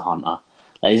like, this is a hunter,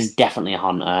 like this is definitely a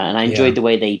hunter. And I enjoyed the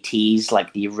way they teased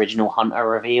like the original hunter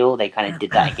reveal. They kind of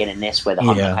did that again in this, where the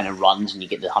hunter kind of runs and you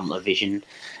get the hunter vision.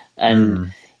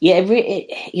 And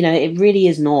it really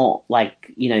is not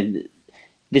like,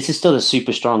 this is still a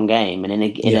super strong game, and in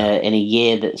a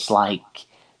year that's like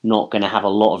not going to have a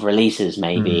lot of releases,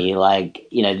 maybe like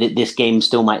this game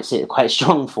still might sit quite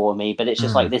strong for me, but it's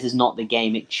just like, this is not the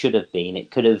game it should have been. It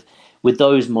could have, with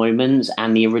those moments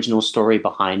and the original story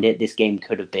behind it, this game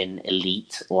could have been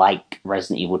elite like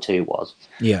Resident Evil 2 was.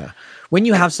 When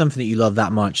you have something that you love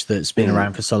that much that's been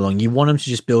around for so long, you want them to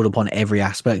just build upon every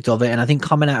aspect of it. And I think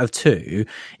coming out of 2,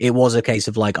 it was a case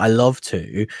of like, I love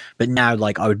 2, but now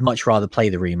like I would much rather play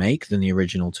the remake than the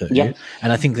original 2.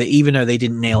 And I think that even though they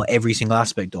didn't nail every single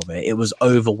aspect of it, it was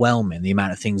overwhelming the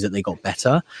amount of things that they got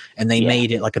better, and they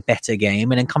made it like a better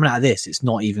game. And then coming out of this, it's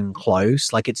not even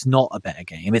close. Like, it's not a better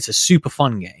game. It's a super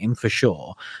fun game for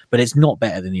sure, but it's not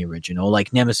better than the original.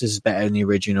 Like, Nemesis is better than the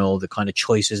original. The kind of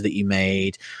choices that you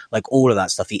made, like all of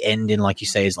that stuff, the ending, like you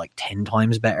say, is like 10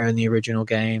 times better in the original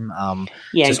game. And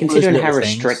considering how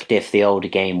restrictive the older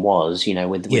game was,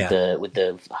 with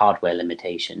the hardware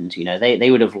limitations,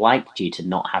 they would have liked you to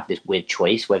not have this weird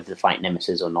choice whether to fight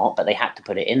Nemesis or not, but they had to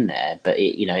put it in there. But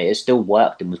it still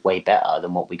worked and was way better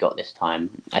than what we got this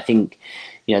time. I think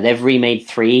they've remade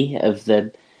 3 of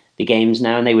the games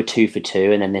now, and they were 2 for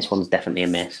 2, and then this one's definitely a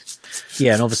miss.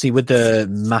 And obviously with the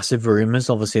massive rumors,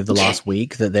 obviously, of the last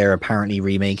week that they're apparently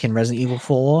remaking Resident Evil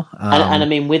 4. And I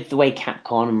mean, with the way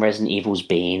Capcom and Resident Evil's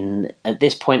been, at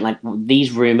this point, like,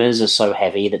 these rumors are so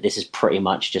heavy that this is pretty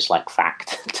much just like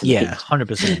fact.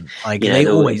 100%. Like, they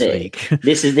always leak.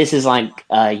 This is like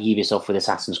Ubisoft with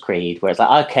Assassin's Creed, where it's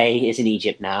like, okay, it's in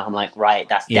Egypt now. I'm like, right,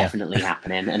 that's definitely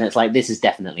happening. And it's like, this is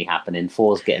definitely happening.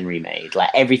 4's getting remade.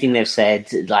 Like, everything they've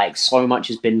said, like, so much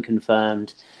has been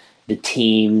confirmed. The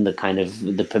team, the kind of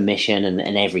the permission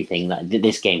and everything, that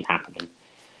this game's happening.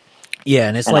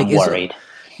 And it's like, I'm worried.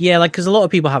 Because a lot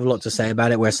of people have a lot to say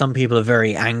about it, where some people are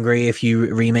very angry if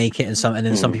you remake it, and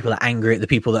then some people are angry at the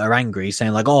people that are angry,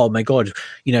 saying like, oh my god,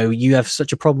 you have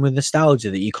such a problem with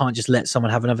nostalgia that you can't just let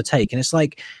someone have another take. And it's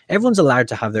like, everyone's allowed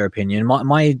to have their opinion.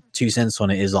 My 2 cents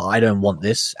on it is like, I don't want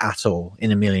this at all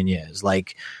in a million years.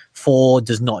 Like, 4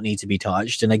 does not need to be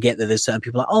touched. And I get that there's certain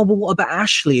people like, oh, but what about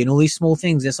Ashley and all these small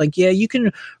things? It's like, yeah, you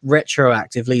can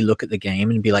retroactively look at the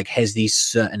game and be like, here's these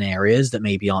certain areas that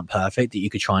maybe aren't perfect that you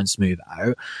could try and smooth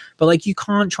out. But like, you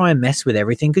can't try and mess with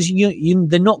everything, because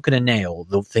they're not going to nail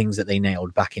the things that they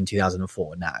nailed back in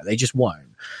 2004 now. They just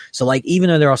won't. So like, even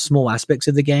though there are small aspects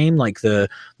of the game, like the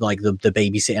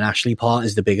babysitting Ashley part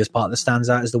is the biggest part that stands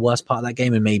out as the worst part of that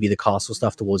game, and maybe the castle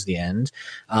stuff towards the end.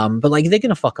 But like, they're going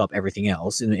to fuck up everything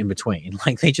else in between.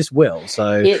 Like, they just will.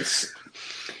 So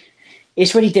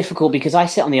it's really difficult, because I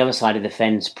sit on the other side of the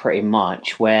fence pretty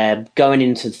much, where going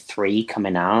into 3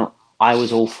 coming out, I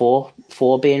was all for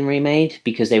 4 being remade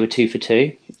because they were 2 for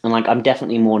 2. And like, I'm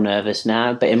definitely more nervous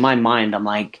now, but in my mind, I'm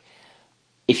like,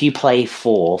 if you play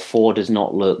 4 does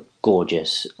not look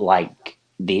gorgeous like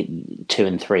the 2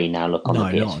 and 3 now look on the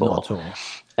PS4. Not at all.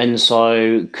 And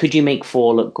so, could you make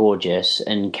 4 look gorgeous,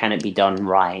 and can it be done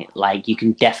right? Like, you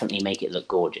can definitely make it look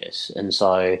gorgeous. And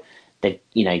so,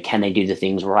 can they do the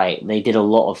things right? They did a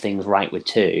lot of things right with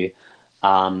 2.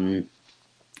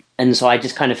 And so I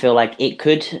just kind of feel like they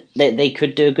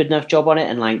could do a good enough job on it.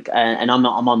 And like, and I'm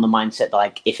on the mindset that,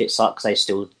 like, if it sucks, I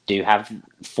still do have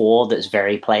 4 that's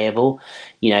very playable.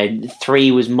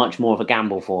 3 was much more of a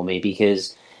gamble for me,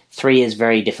 because 3 is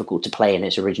very difficult to play in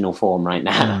its original form right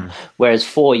now. Whereas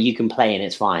 4 you can play and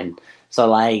it's fine. So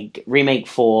like, remake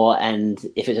 4, and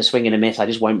if it's a swing and a miss, I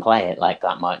just won't play it like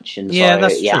that much. And yeah, so,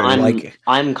 that's true.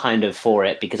 I'm kind of for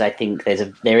it, because I think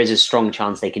there is a strong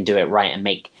chance they can do it right and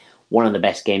make one of the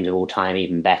best games of all time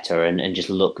even better, and just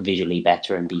look visually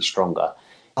better and be stronger.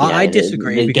 I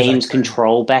disagree. The games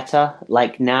control better.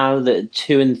 Like, now that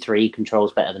 2 and 3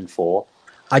 controls better than 4.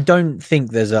 I don't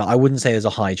think I wouldn't say there's a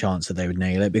high chance that they would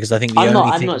nail it, because I think I'm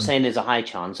not saying there's a high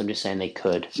chance. I'm just saying they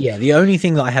could. Yeah, the only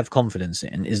thing that I have confidence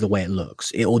in is the way it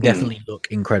looks. It will definitely look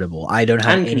incredible. I don't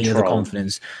have any other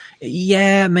confidence.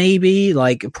 Yeah, maybe,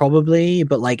 like, probably,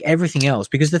 but like everything else,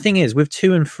 because the thing is with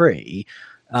 2 and 3,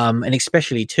 and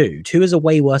especially 2 is a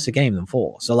way worse a game than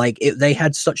 4. So like, they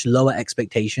had such lower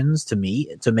expectations to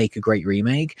meet to make a great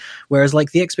remake, whereas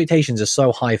like the expectations are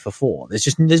so high for 4.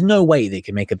 There's no way they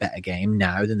can make a better game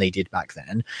now than they did back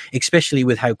then, especially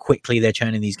with how quickly they're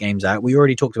churning these games out. We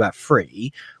already talked about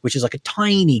 3, which is like a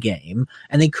tiny game,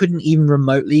 and they couldn't even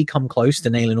remotely come close to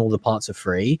nailing all the parts of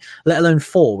 3, let alone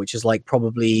 4, which is like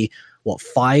probably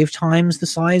 5 times the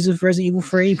size of Resident Evil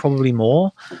 3, probably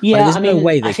more. Yeah, there's no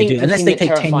way they could do it unless they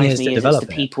take 10 years to develop it.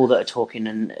 The people that are talking,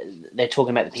 and they're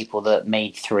talking about the people that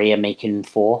made 3 are making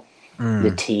 4.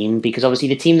 The team, because obviously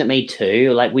the team that made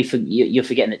 2, like, you're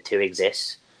forgetting that 2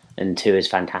 exists, and 2 is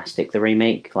fantastic. The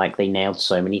remake, like, they nailed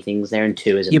so many things there, and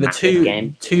 2 is a massive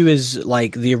game. 2 is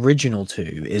like, the original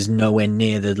 2 is nowhere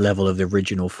near the level of the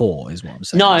original 4, is what I'm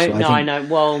saying. I know.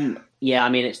 Well, yeah, I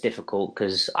mean, it's difficult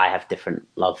because I have different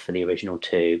love for the original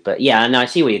 2. But yeah, no, I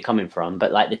see where you're coming from.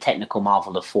 But like, the technical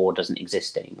marvel of 4 doesn't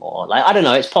exist anymore. Like, I don't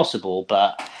know, it's possible,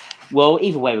 but well,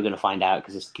 either way, we're going to find out,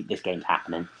 because this game's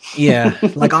happening. Yeah,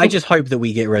 like, I just hope that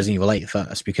we get Resident Evil 8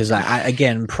 first, because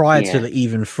again, prior to the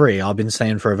even 3, I've been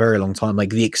saying for a very long time,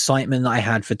 like, the excitement that I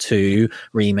had for 2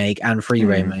 remake and 3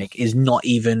 remake is not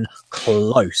even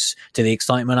close to the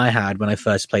excitement I had when I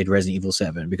first played Resident Evil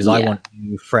 7, because I want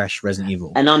new, fresh Resident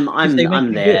Evil. And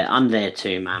I'm there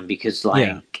too, man, because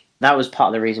like, that was part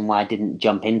of the reason why I didn't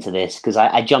jump into this, because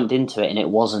I jumped into it and it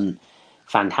wasn't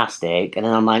fantastic, and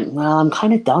then I'm like, well, I'm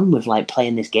kind of done with like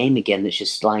playing this game again. That's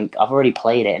just like, I've already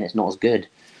played it and it's not as good.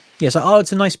 Yeah, so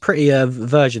it's a nice, prettier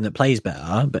version that plays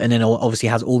better, but and then obviously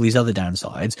has all these other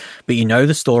downsides. But you know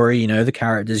the story, you know the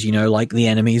characters, you know, like, the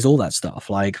enemies, all that stuff.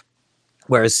 Like,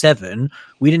 whereas 7,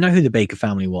 we didn't know who the Baker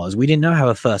family was. We didn't know how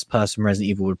a first-person Resident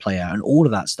Evil would play out, and all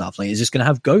of that stuff. Like, is this going to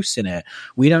have ghosts in it?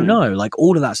 We don't know. Like,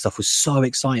 all of that stuff was so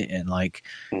exciting. Like,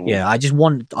 yeah, I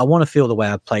want to feel the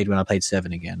way I played when I played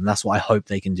 7 again. And that's what I hope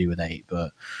they can do with 8.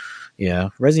 But yeah,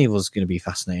 Resident Evil is going to be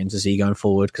fascinating to see going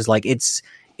forward, because like, it's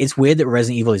weird that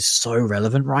Resident Evil is so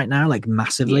relevant right now, like,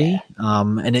 massively.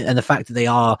 And the fact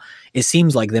that it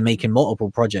seems like they're making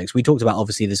multiple projects. We talked about,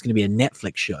 obviously, there's going to be a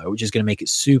Netflix show, which is going to make it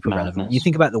super relevant. You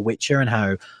think about The Witcher and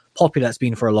how popular that's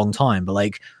been for a long time, but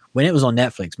like, when it was on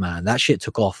Netflix, man, that shit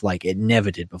took off like it never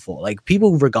did before. Like,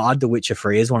 people regard The Witcher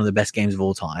 3 as one of the best games of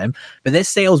all time, but their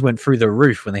sales went through the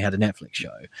roof when they had a Netflix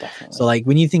show. Definitely. So like,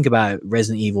 when you think about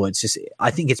Resident Evil,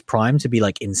 I think it's primed to be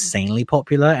like insanely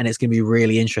popular, and it's going to be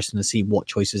really interesting to see what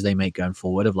choices they make going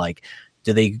forward of like,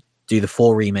 do they do the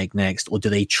 4 remake next, or do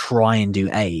they try and do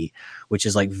 8, which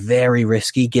is like very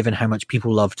risky given how much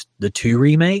people loved the 2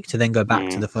 remake, to then go back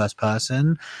to the first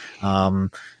person,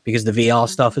 because the VR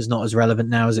stuff is not as relevant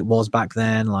now as it was back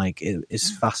then. Like,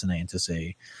 it's fascinating to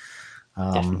see.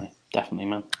 Definitely,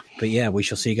 man. But yeah, we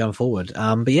shall see going forward.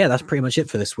 But yeah, that's pretty much it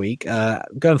for this week.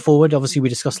 Going forward, obviously, we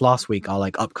discussed last week our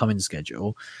like upcoming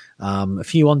schedule. A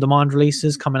few on-demand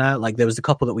releases coming out. Like there was a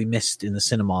couple that we missed in the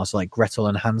cinemas, like Gretel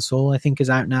and Hansel, I think is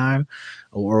out now,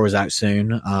 or is out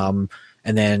soon. And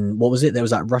then what was it? There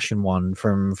was that Russian one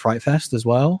from Fright Fest as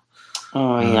well.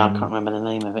 Oh yeah, I can't remember the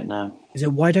name of it now. Is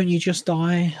it Why Don't You Just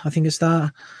Die? I think it's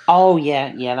that. Oh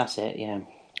yeah, that's it. Yeah.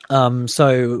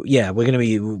 So yeah, we're gonna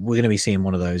be seeing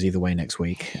one of those either way next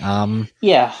week.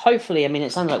 Yeah, hopefully. I mean,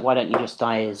 it sounds like Why Don't You Just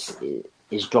Die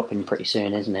is dropping pretty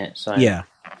soon, isn't it? So yeah.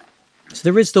 So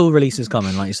there is still releases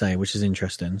coming, like you say, which is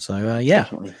interesting. So yeah,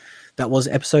 definitely. That was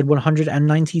episode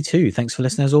 192. Thanks for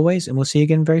listening as always, and we'll see you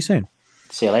again very soon.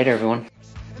 See you later, everyone.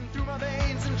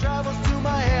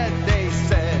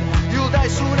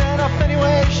 Soon enough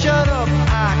anyway, shut up,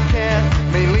 I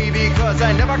can't, mainly because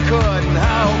I never could, and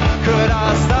how could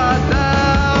I start now?